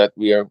car that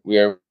we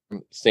are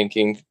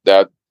thinking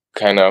that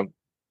kind of,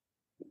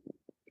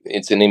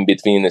 it's an in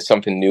between. It's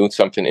something new,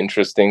 something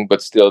interesting,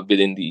 but still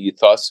within the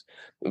ethos,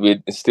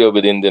 still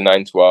within the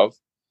 912.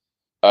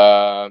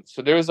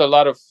 So there is a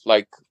lot of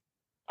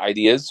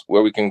ideas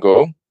where we can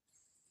go.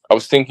 I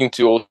was thinking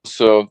to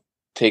also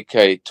take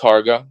a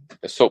Targa,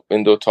 a soap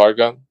window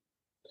Targa,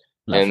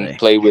 and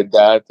play with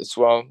that as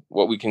well.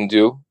 What we can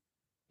do,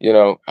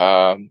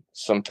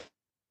 something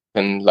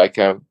like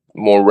a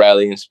more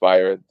rally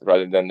inspired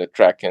rather than the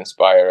track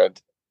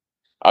inspired.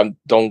 I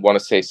don't want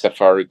to say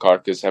safari car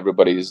because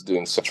everybody is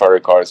doing safari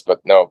cars,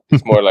 but no,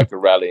 it's more like a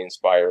rally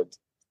inspired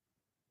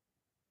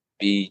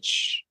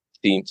beach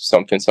theme,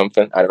 something.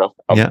 I don't know.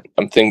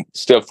 I'm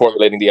still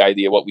formulating the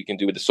idea what we can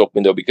do with the soap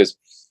window, because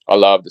I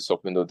love the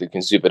soap window. They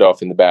can zip it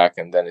off in the back,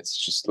 and then it's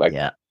just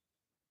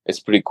it's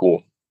pretty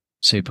cool.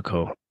 Super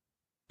cool.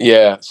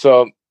 Yeah.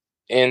 So,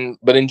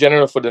 but in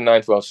general, for the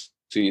 912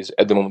 series,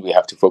 at the moment we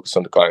have to focus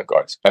on the client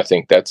cars. I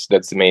think that's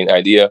the main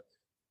idea.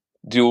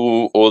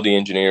 do all the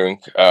engineering,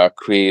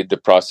 create the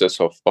process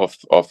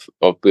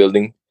of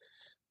building,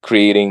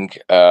 creating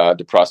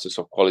the process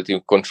of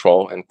quality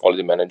control and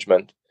quality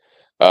management,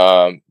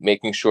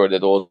 making sure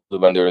that all the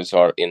vendors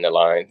are in a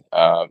line.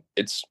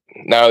 It's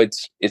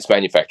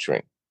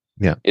manufacturing.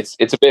 Yeah, it's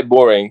a bit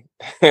boring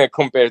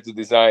compared to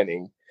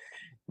designing,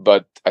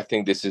 but I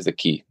think this is the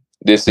key.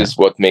 This is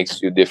what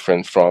makes you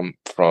different from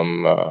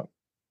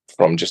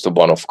just a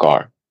one-off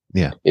car.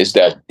 Yeah, is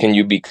that can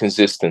you be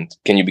consistent?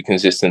 Can you be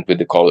consistent with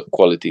the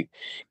quality?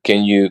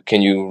 Can you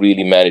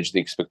really manage the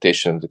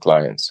expectation of the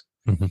clients?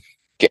 Mm-hmm.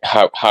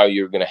 How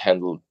you're going to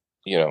handle,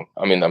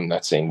 I mean, I'm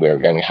not saying we're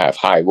going to have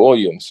high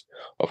volumes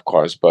of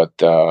cars, but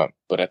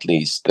at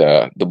least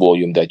the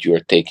volume that you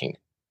are taking.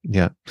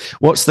 Yeah.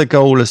 What's the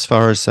goal as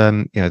far as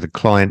the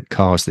client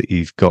cars that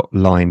you've got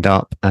lined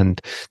up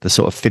and the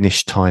sort of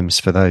finish times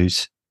for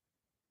those?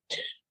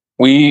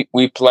 We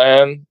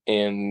plan,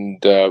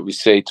 and we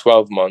say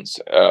 12 months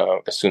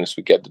as soon as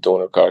we get the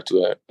donor car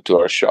to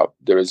our shop.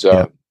 There is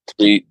a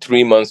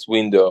 3 months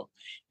window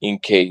in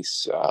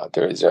case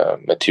there is a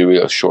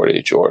material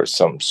shortage or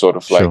some sort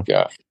of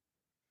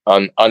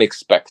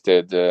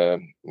unexpected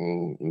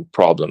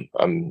problem.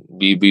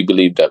 We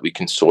believe that we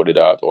can sort it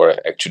out, or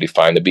actually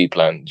find a B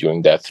plan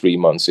during that 3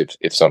 months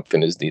if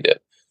something is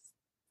needed.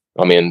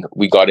 I mean,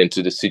 we got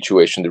into the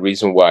situation. The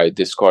reason why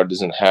this car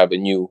doesn't have a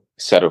new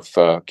set of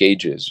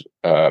gauges,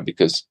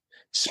 because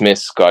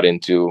Smiths got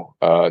into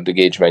the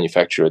gauge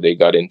manufacturer. They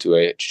got into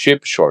a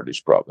chip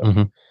shortage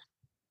problem,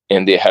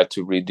 and they had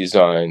to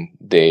redesign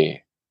the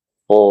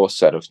whole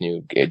set of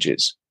new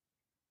gauges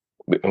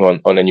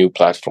on a new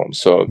platform.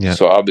 So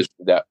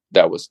obviously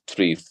that was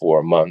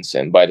 3-4 months,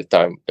 and by the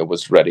time it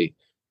was ready,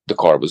 the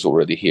car was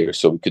already here,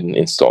 so we couldn't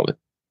install it.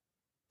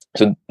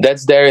 So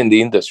that's there in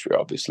the industry,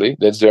 obviously.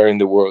 That's there in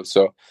the world.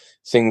 So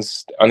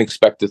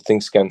unexpected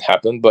things can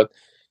happen. But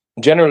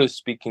generally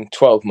speaking,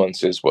 12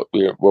 months is what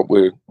we're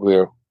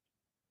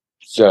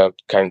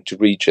kind to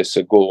reach as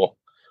a goal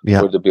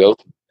for the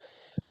build.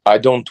 I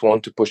don't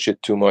want to push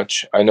it too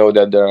much. I know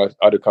that there are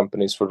other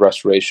companies for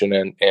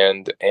restoration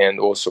and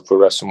also for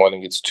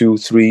restomodeling. It's 2,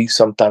 3,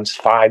 sometimes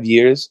 5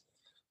 years.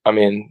 I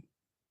mean,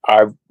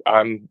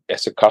 I'm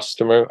as a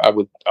customer, I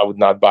would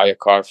not buy a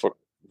car for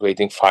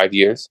waiting 5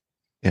 years.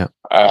 Yeah,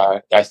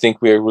 I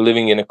think we're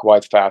living in a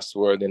quite fast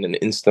world, in an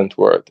instant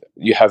world.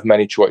 You have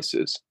many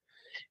choices,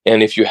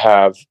 and if you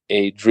have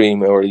a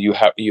dream or you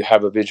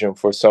have a vision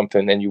for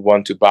something and you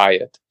want to buy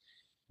it,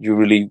 you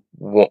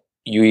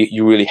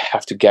really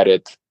have to get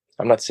it.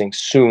 I'm not saying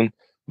soon,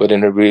 but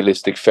in a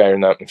realistic, fair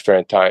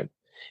time.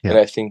 Yeah. And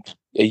I think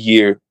a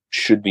year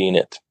should be in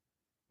it.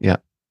 Yeah.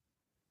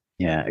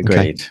 Yeah.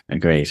 Agreed. Okay.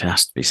 Agreed. It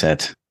has to be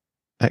said.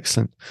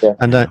 Excellent. Yeah.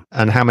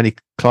 And how many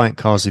client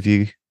cars have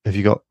you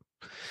got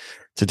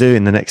to do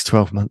in the next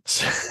 12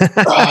 months?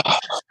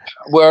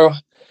 Well,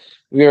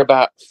 we're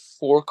about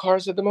 4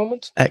 cars at the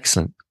moment.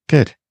 Excellent.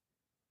 Good.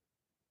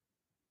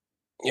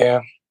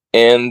 Yeah.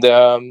 And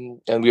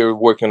we are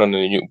working on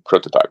a new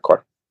prototype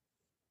car.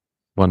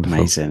 Wonderful.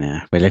 Amazing.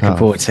 Yeah. We're looking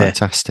forward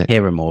to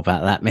hearing more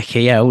about that,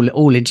 Mickey. Yeah.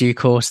 All in due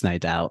course, no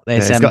doubt.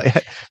 There's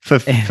for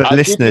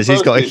listeners,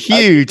 he's got a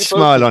huge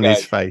smile on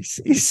his face.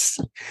 He's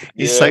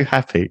so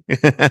happy.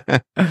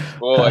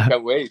 Well, I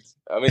can't wait.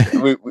 I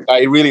mean,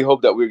 I really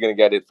hope that we're going to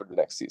get it for the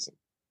next season.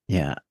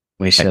 Yeah,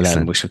 we shall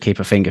keep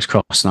our fingers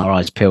crossed and our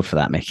eyes peeled for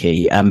that,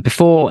 Mickey.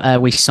 Before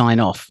we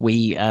sign off,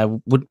 we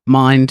would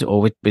mind,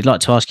 or we'd like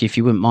to ask you if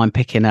you wouldn't mind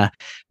picking a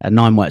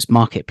Nineworks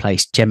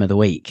Marketplace Gem of the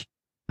Week.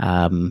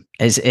 They're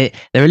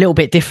a little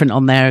bit different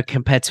on there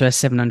compared to a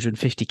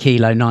 750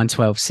 kilo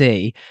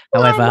 912C.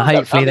 However,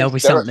 hopefully there'll be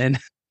something.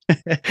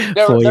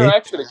 There are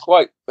actually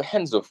quite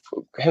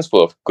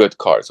handful of good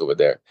cars over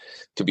there,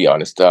 to be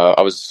honest.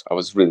 I was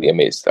really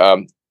amazed.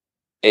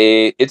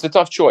 It's a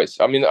tough choice.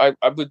 I mean,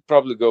 I would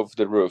probably go for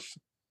the Roof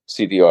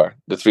CDR,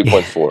 the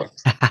 3.4.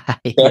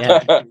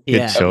 Yeah,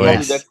 good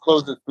choice.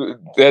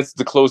 That's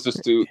the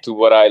closest to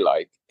what I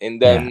like. And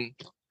then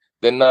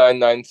the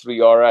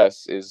 993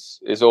 RS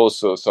is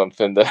also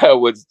something that I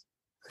would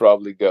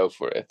probably go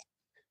for it.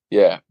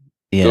 Yeah.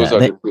 Those are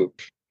the two.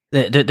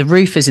 The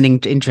Roof is an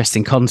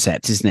interesting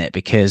concept, isn't it?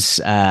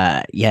 Because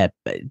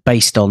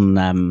based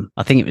on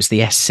I think it was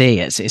the SC.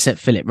 It's at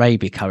Philip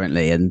Raby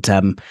currently, and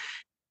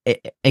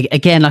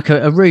again, like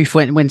a Roof.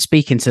 When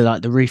speaking to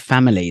like the Roof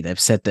family, they've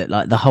said that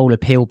like the whole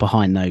appeal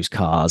behind those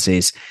cars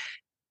is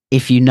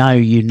if you know,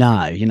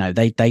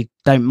 they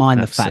don't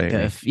mind the fact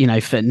that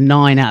if, for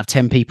 9 out of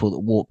 10 people that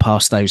walk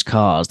past those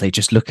cars, they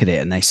just look at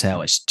it and they say,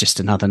 oh, it's just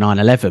another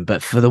 911.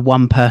 But for the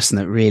one person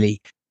that really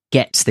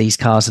gets these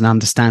cars and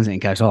understands it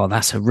and goes, oh,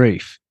 that's a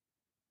Roof,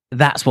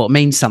 that's what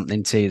means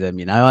something to them.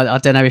 I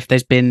don't know if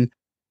there's been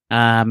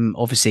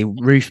obviously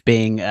Roof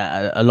being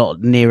a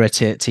lot nearer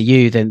to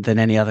you than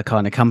any other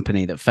kind of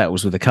company that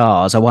fettles with the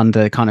cars. I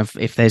wonder kind of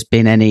if there's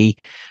been any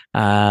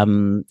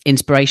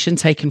inspiration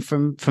taken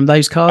from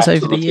those cars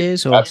over the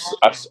years, or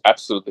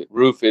absolutely.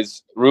 Roof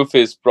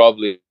is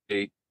probably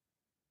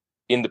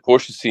in the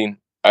Porsche scene,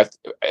 as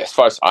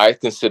far as I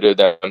consider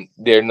them,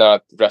 they're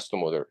not resto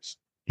motors.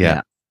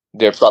 Yeah.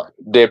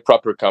 They're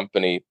proper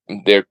company.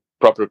 They're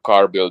proper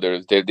car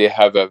builders. They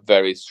have a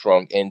very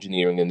strong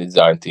engineering and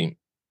design team.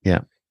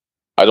 Yeah.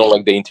 I don't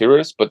like the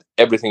interiors, but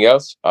everything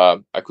else,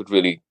 I could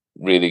really,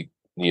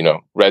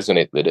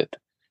 resonate with it.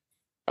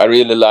 I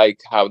really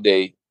like how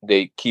they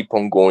keep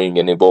on going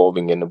and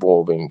evolving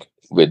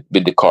with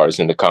the cars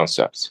and the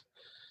concepts.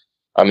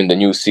 I mean, the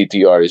new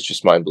CTR is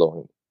just mind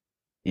blowing.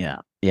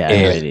 Yeah,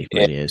 it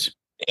really is.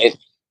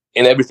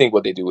 And everything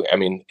what they do, I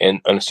mean,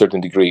 and on a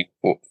certain degree,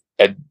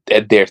 at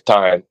their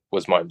time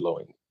was mind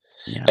blowing.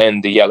 Yeah.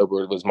 And the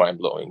Yellowbird was mind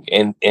blowing.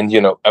 And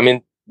I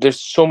mean, there's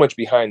so much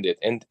behind it,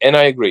 and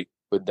I agree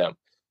with them.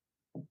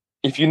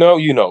 If you know,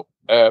 you know.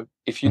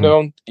 If you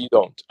don't, you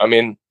don't. I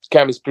mean,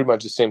 Cam is pretty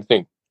much the same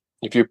thing.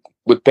 If you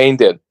would paint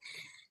it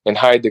and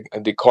hide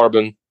the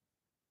carbon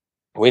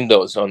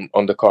windows on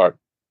the car,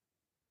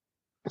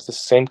 it's the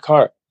same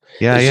car.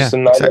 It's just a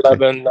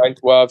 911,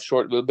 912,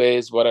 short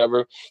wheelbase,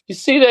 whatever. You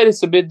see that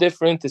it's a bit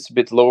different. It's a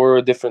bit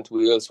lower, different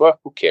wheels. Well,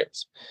 who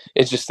cares?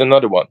 It's just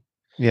another one.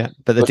 Yeah,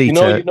 but the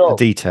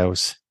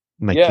details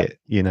make it.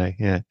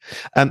 Yeah.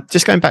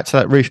 Just going back to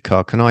that roof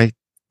car, can I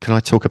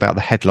talk about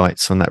the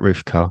headlights on that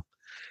roof car?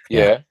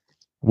 Yeah.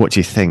 What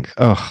do you think?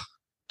 Oh,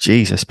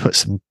 Jesus, put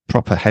some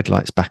proper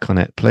headlights back on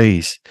it,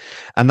 please.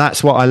 And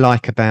that's what I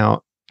like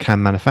about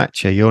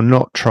KAMManufaktur. You're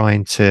not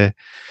trying to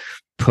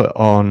put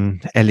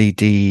on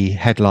LED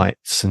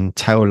headlights and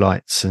tail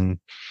lights and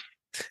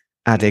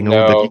adding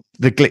all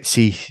the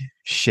glitzy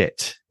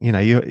shit.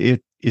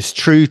 It's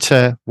true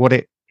to what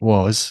it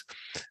was,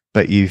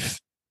 but you've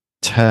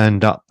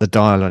turned up the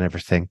dial on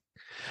everything,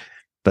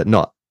 but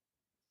not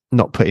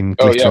putting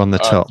glitter on the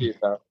top.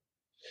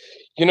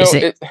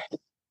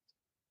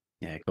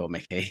 Yeah, go on,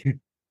 Mickey.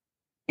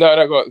 No,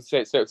 go on. Say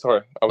it.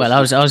 Sorry.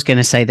 I was going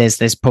to say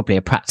there's probably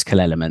a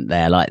practical element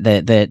there, like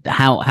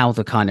how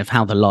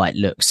the light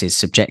looks is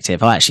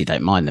subjective. I actually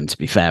don't mind them, to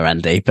be fair,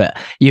 Andy, but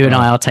you and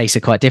our tastes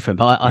are quite different.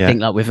 But I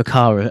think, like, with a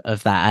car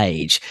of that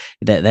age,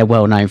 they're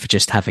well known for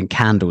just having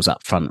candles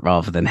up front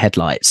rather than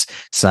headlights.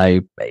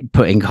 So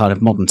putting kind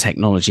of modern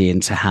technology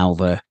into how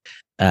the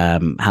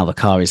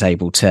car is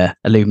able to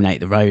illuminate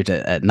the road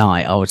at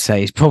night, I would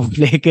say is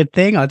probably a good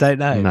thing. I don't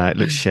know. No, it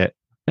looks shit.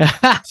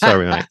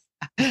 Sorry, mate.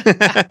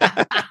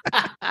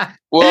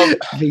 Well,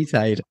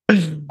 vetoed.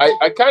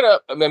 I kind of,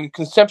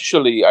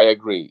 conceptually I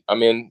agree. I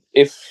mean,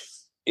 if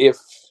you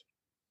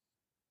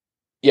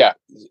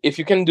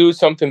can do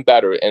something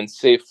better and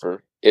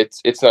safer,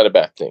 it's not a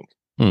bad thing.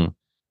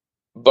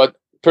 But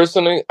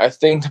personally, I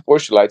think the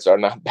Porsche lights are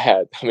not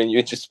bad. I mean,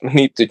 you just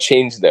need to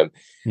change them.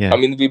 I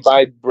mean, we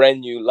buy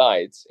brand new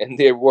lights and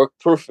they work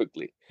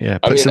perfectly.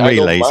 Put some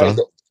relays on.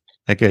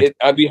 They're good.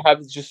 We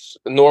have just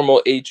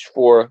normal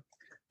H4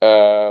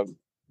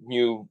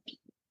 new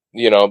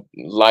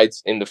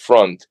lights in the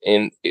front,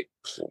 and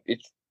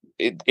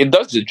it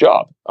does the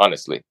job.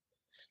 Honestly,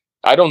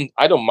 I don't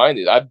mind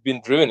it. I've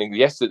been driven it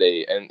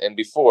yesterday and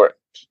before.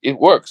 It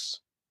works.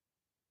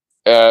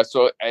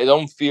 So I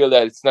don't feel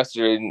that it's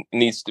necessarily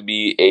needs to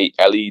be a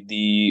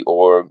LED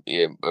or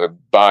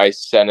by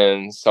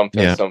Xenon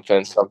something.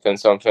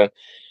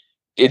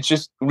 It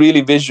just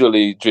really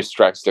visually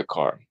distracts the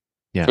car.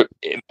 Yeah,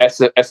 as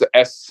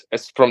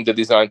from the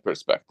design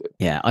perspective.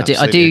 Yeah, I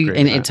do.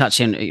 In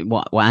touching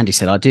what Andy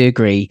said, I do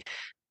agree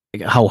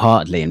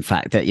wholeheartedly. In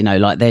fact, that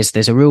like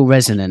there's a real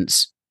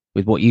resonance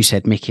with what you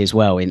said, Mickey, as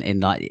well. In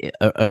like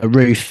a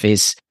roof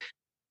is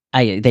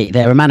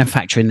they're a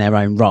manufacturer in their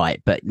own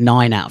right, but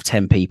 9 out of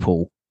 10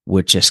 people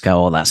would just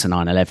go, "Oh, that's a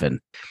 911."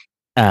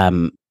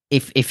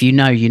 If you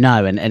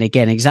know, and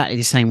again, exactly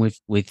the same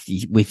with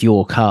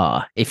your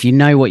car. If you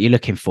know what you're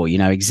looking for, you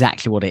know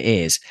exactly what it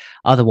is.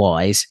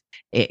 Otherwise,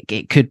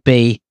 it could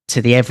be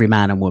to the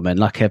everyman and woman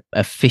like a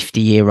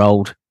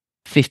 50-year-old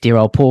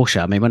Porsche.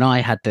 I mean, when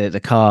I had the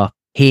car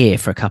here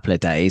for a couple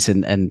of days,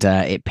 and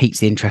it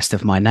piqued the interest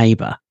of my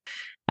neighbour,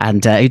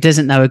 and who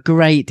doesn't know a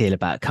great deal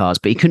about cars,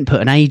 but he couldn't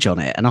put an age on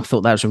it, and I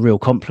thought that was a real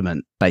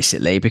compliment,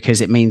 basically, because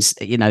it means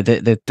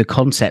the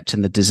concept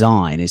and the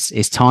design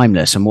is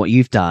timeless, and what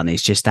you've done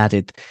is just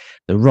added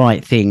the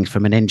right thing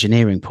from an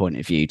engineering point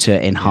of view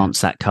to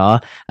enhance that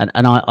car, and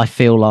I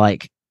feel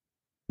like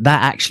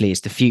that actually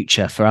is the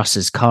future for us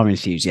as car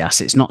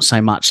enthusiasts. It's not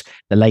so much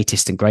the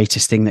latest and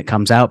greatest thing that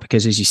comes out,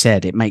 because, as you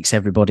said, it makes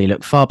everybody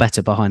look far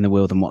better behind the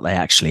wheel than what they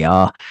actually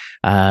are.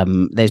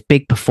 There's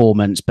big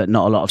performance, but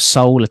not a lot of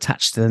soul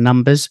attached to the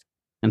numbers.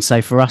 And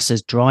so for us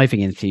as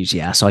driving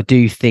enthusiasts, I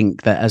do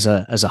think that as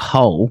a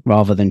whole,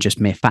 rather than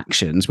just mere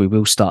factions, we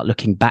will start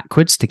looking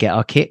backwards to get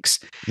our kicks.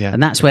 Yeah,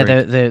 and that's where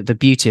the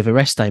beauty of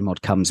Arreste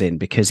mod comes in,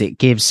 because it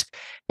gives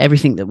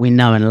everything that we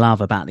know and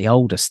love about the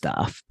older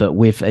stuff, but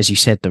with, as you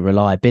said, the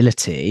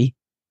reliability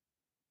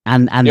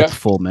and the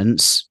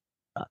performance,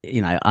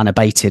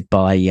 unabated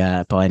by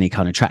any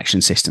kind of traction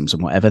systems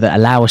and whatever, that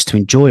allow us to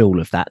enjoy all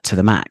of that to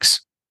the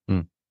max.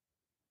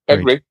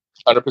 Agree,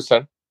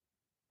 100%.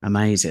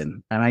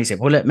 Amazing.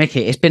 Well, look,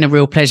 Mickey, it's been a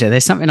real pleasure.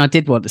 There's something I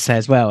did want to say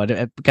as well.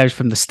 It goes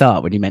from the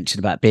start when you mentioned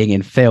about being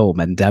in film,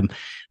 and a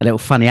little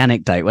funny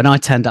anecdote. When I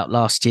turned up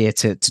last year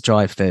to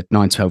drive the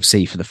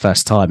 912C for the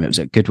first time, it was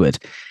at Goodwood,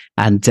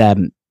 and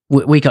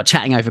we got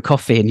chatting over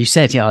coffee, and you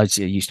said, "Yeah, I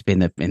used to be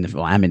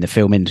I am in the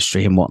film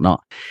industry and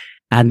whatnot."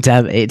 And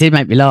it did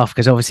make me laugh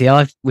because obviously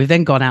we've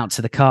then gone out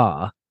to the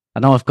car,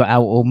 and I've got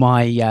out all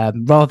my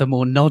rather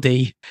more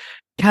noddy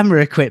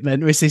camera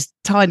equipment with this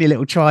tiny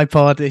little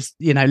tripod, this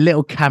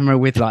little camera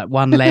with like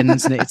one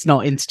lens, and it's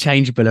not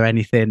interchangeable or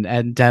anything.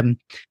 And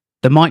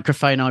the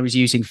microphone I was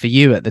using for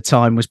you at the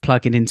time was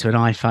plugging into an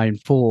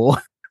iPhone 4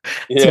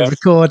 to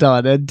record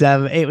on, and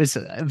it was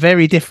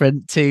very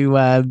different to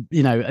a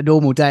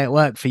normal day at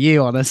work for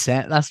you on a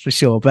set, that's for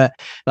sure. But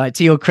like,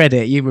 to your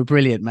credit, you were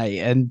brilliant, mate.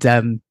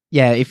 And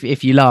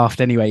if you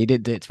laughed anyway, you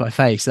didn't do it to my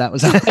face. That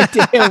was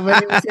ideal.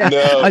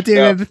 But I do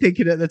remember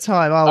thinking at the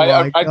time,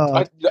 my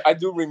God. I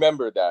do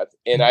remember that.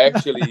 And I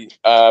actually,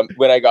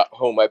 when I got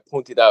home, I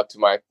pointed out to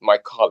my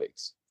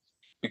colleagues,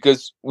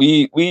 because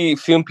we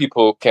film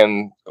people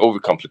can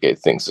overcomplicate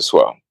things as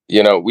well.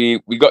 We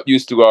got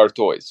used to our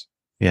toys,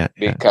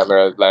 big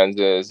camera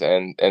lenses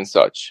and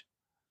such.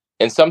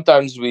 And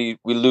sometimes we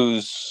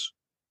lose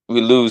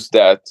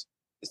that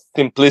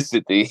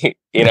simplicity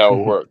in our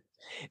work.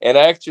 And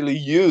I actually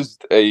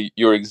used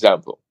your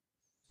example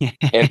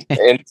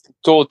and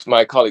told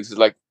my colleagues,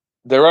 like,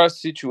 there are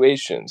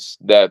situations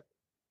that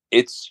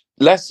it's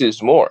less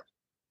is more.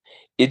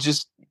 It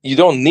just, you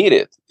don't need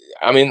it.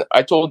 I mean,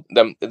 I told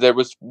them there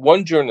was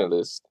one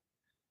journalist,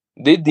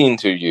 did the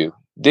interview,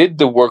 did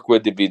the work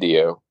with the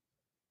video,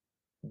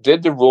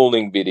 did the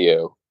rolling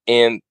video,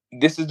 and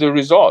this is the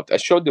result. I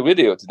showed the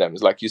video to them.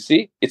 It's like, you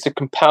see, it's a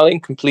compelling,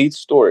 complete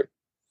story.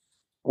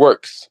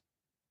 Works.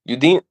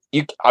 You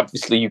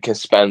obviously you can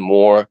spend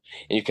more,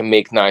 and you can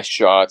make nice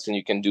shots, and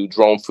you can do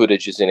drone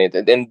footages in it,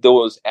 and then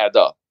those add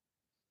up.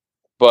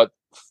 But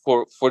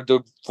for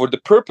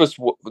the purpose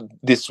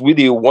this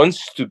video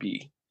wants to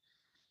be,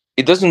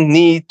 it doesn't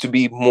need to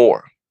be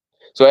more.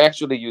 So I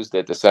actually used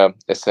it as a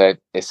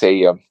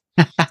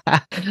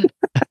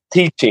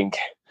teaching.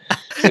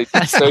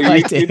 So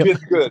you did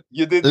good.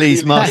 You did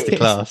Lee's really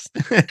masterclass.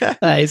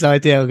 That is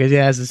ideal because,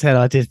 as I said,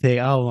 I did think,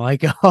 oh my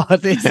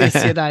God, this is,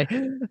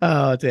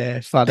 oh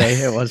dear, funny.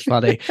 It was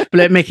funny. But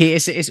look, Mickey,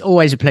 it's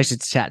always a pleasure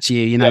to chat to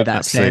you. That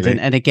absolutely. said,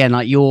 and again,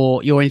 like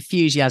your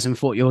enthusiasm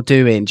for what you're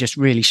doing just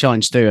really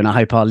shines through, and I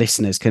hope our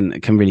listeners can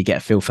really get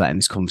a feel for that in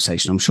this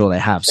conversation. I'm sure they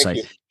have. Thank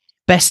you.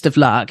 Best of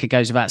luck, it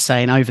goes without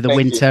saying, over the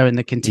winter and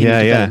the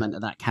continued development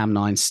of that Cam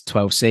 9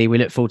 12C. We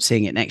look forward to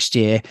seeing it next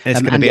year.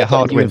 It's going to be a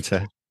hard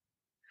winter.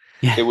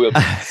 Yeah. It will be.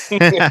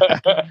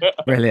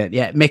 Brilliant.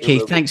 Yeah, Mickey,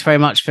 thanks very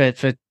much for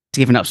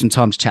giving up some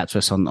time to chat to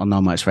us on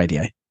Nineworks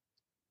Radio.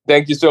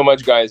 Thank you so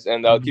much, guys,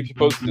 and I'll keep you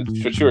posted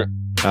for sure.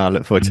 I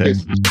look forward to it.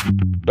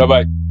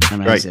 Bye-bye.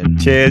 Amazing. Great.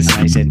 Cheers.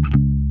 Amazing.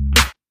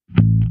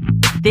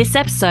 This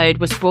episode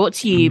was brought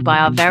to you by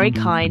our very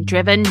kind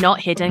Driven Not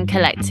Hidden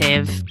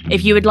collective.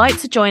 If you would like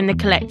to join the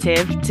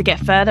collective to get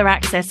further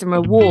access and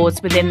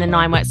rewards within the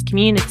Nineworks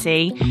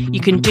community,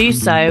 you can do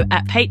so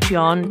at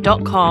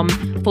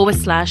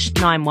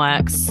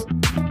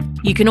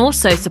patreon.com/Nineworks. You can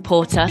also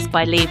support us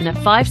by leaving a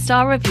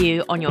 5-star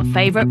review on your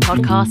favourite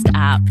podcast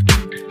app.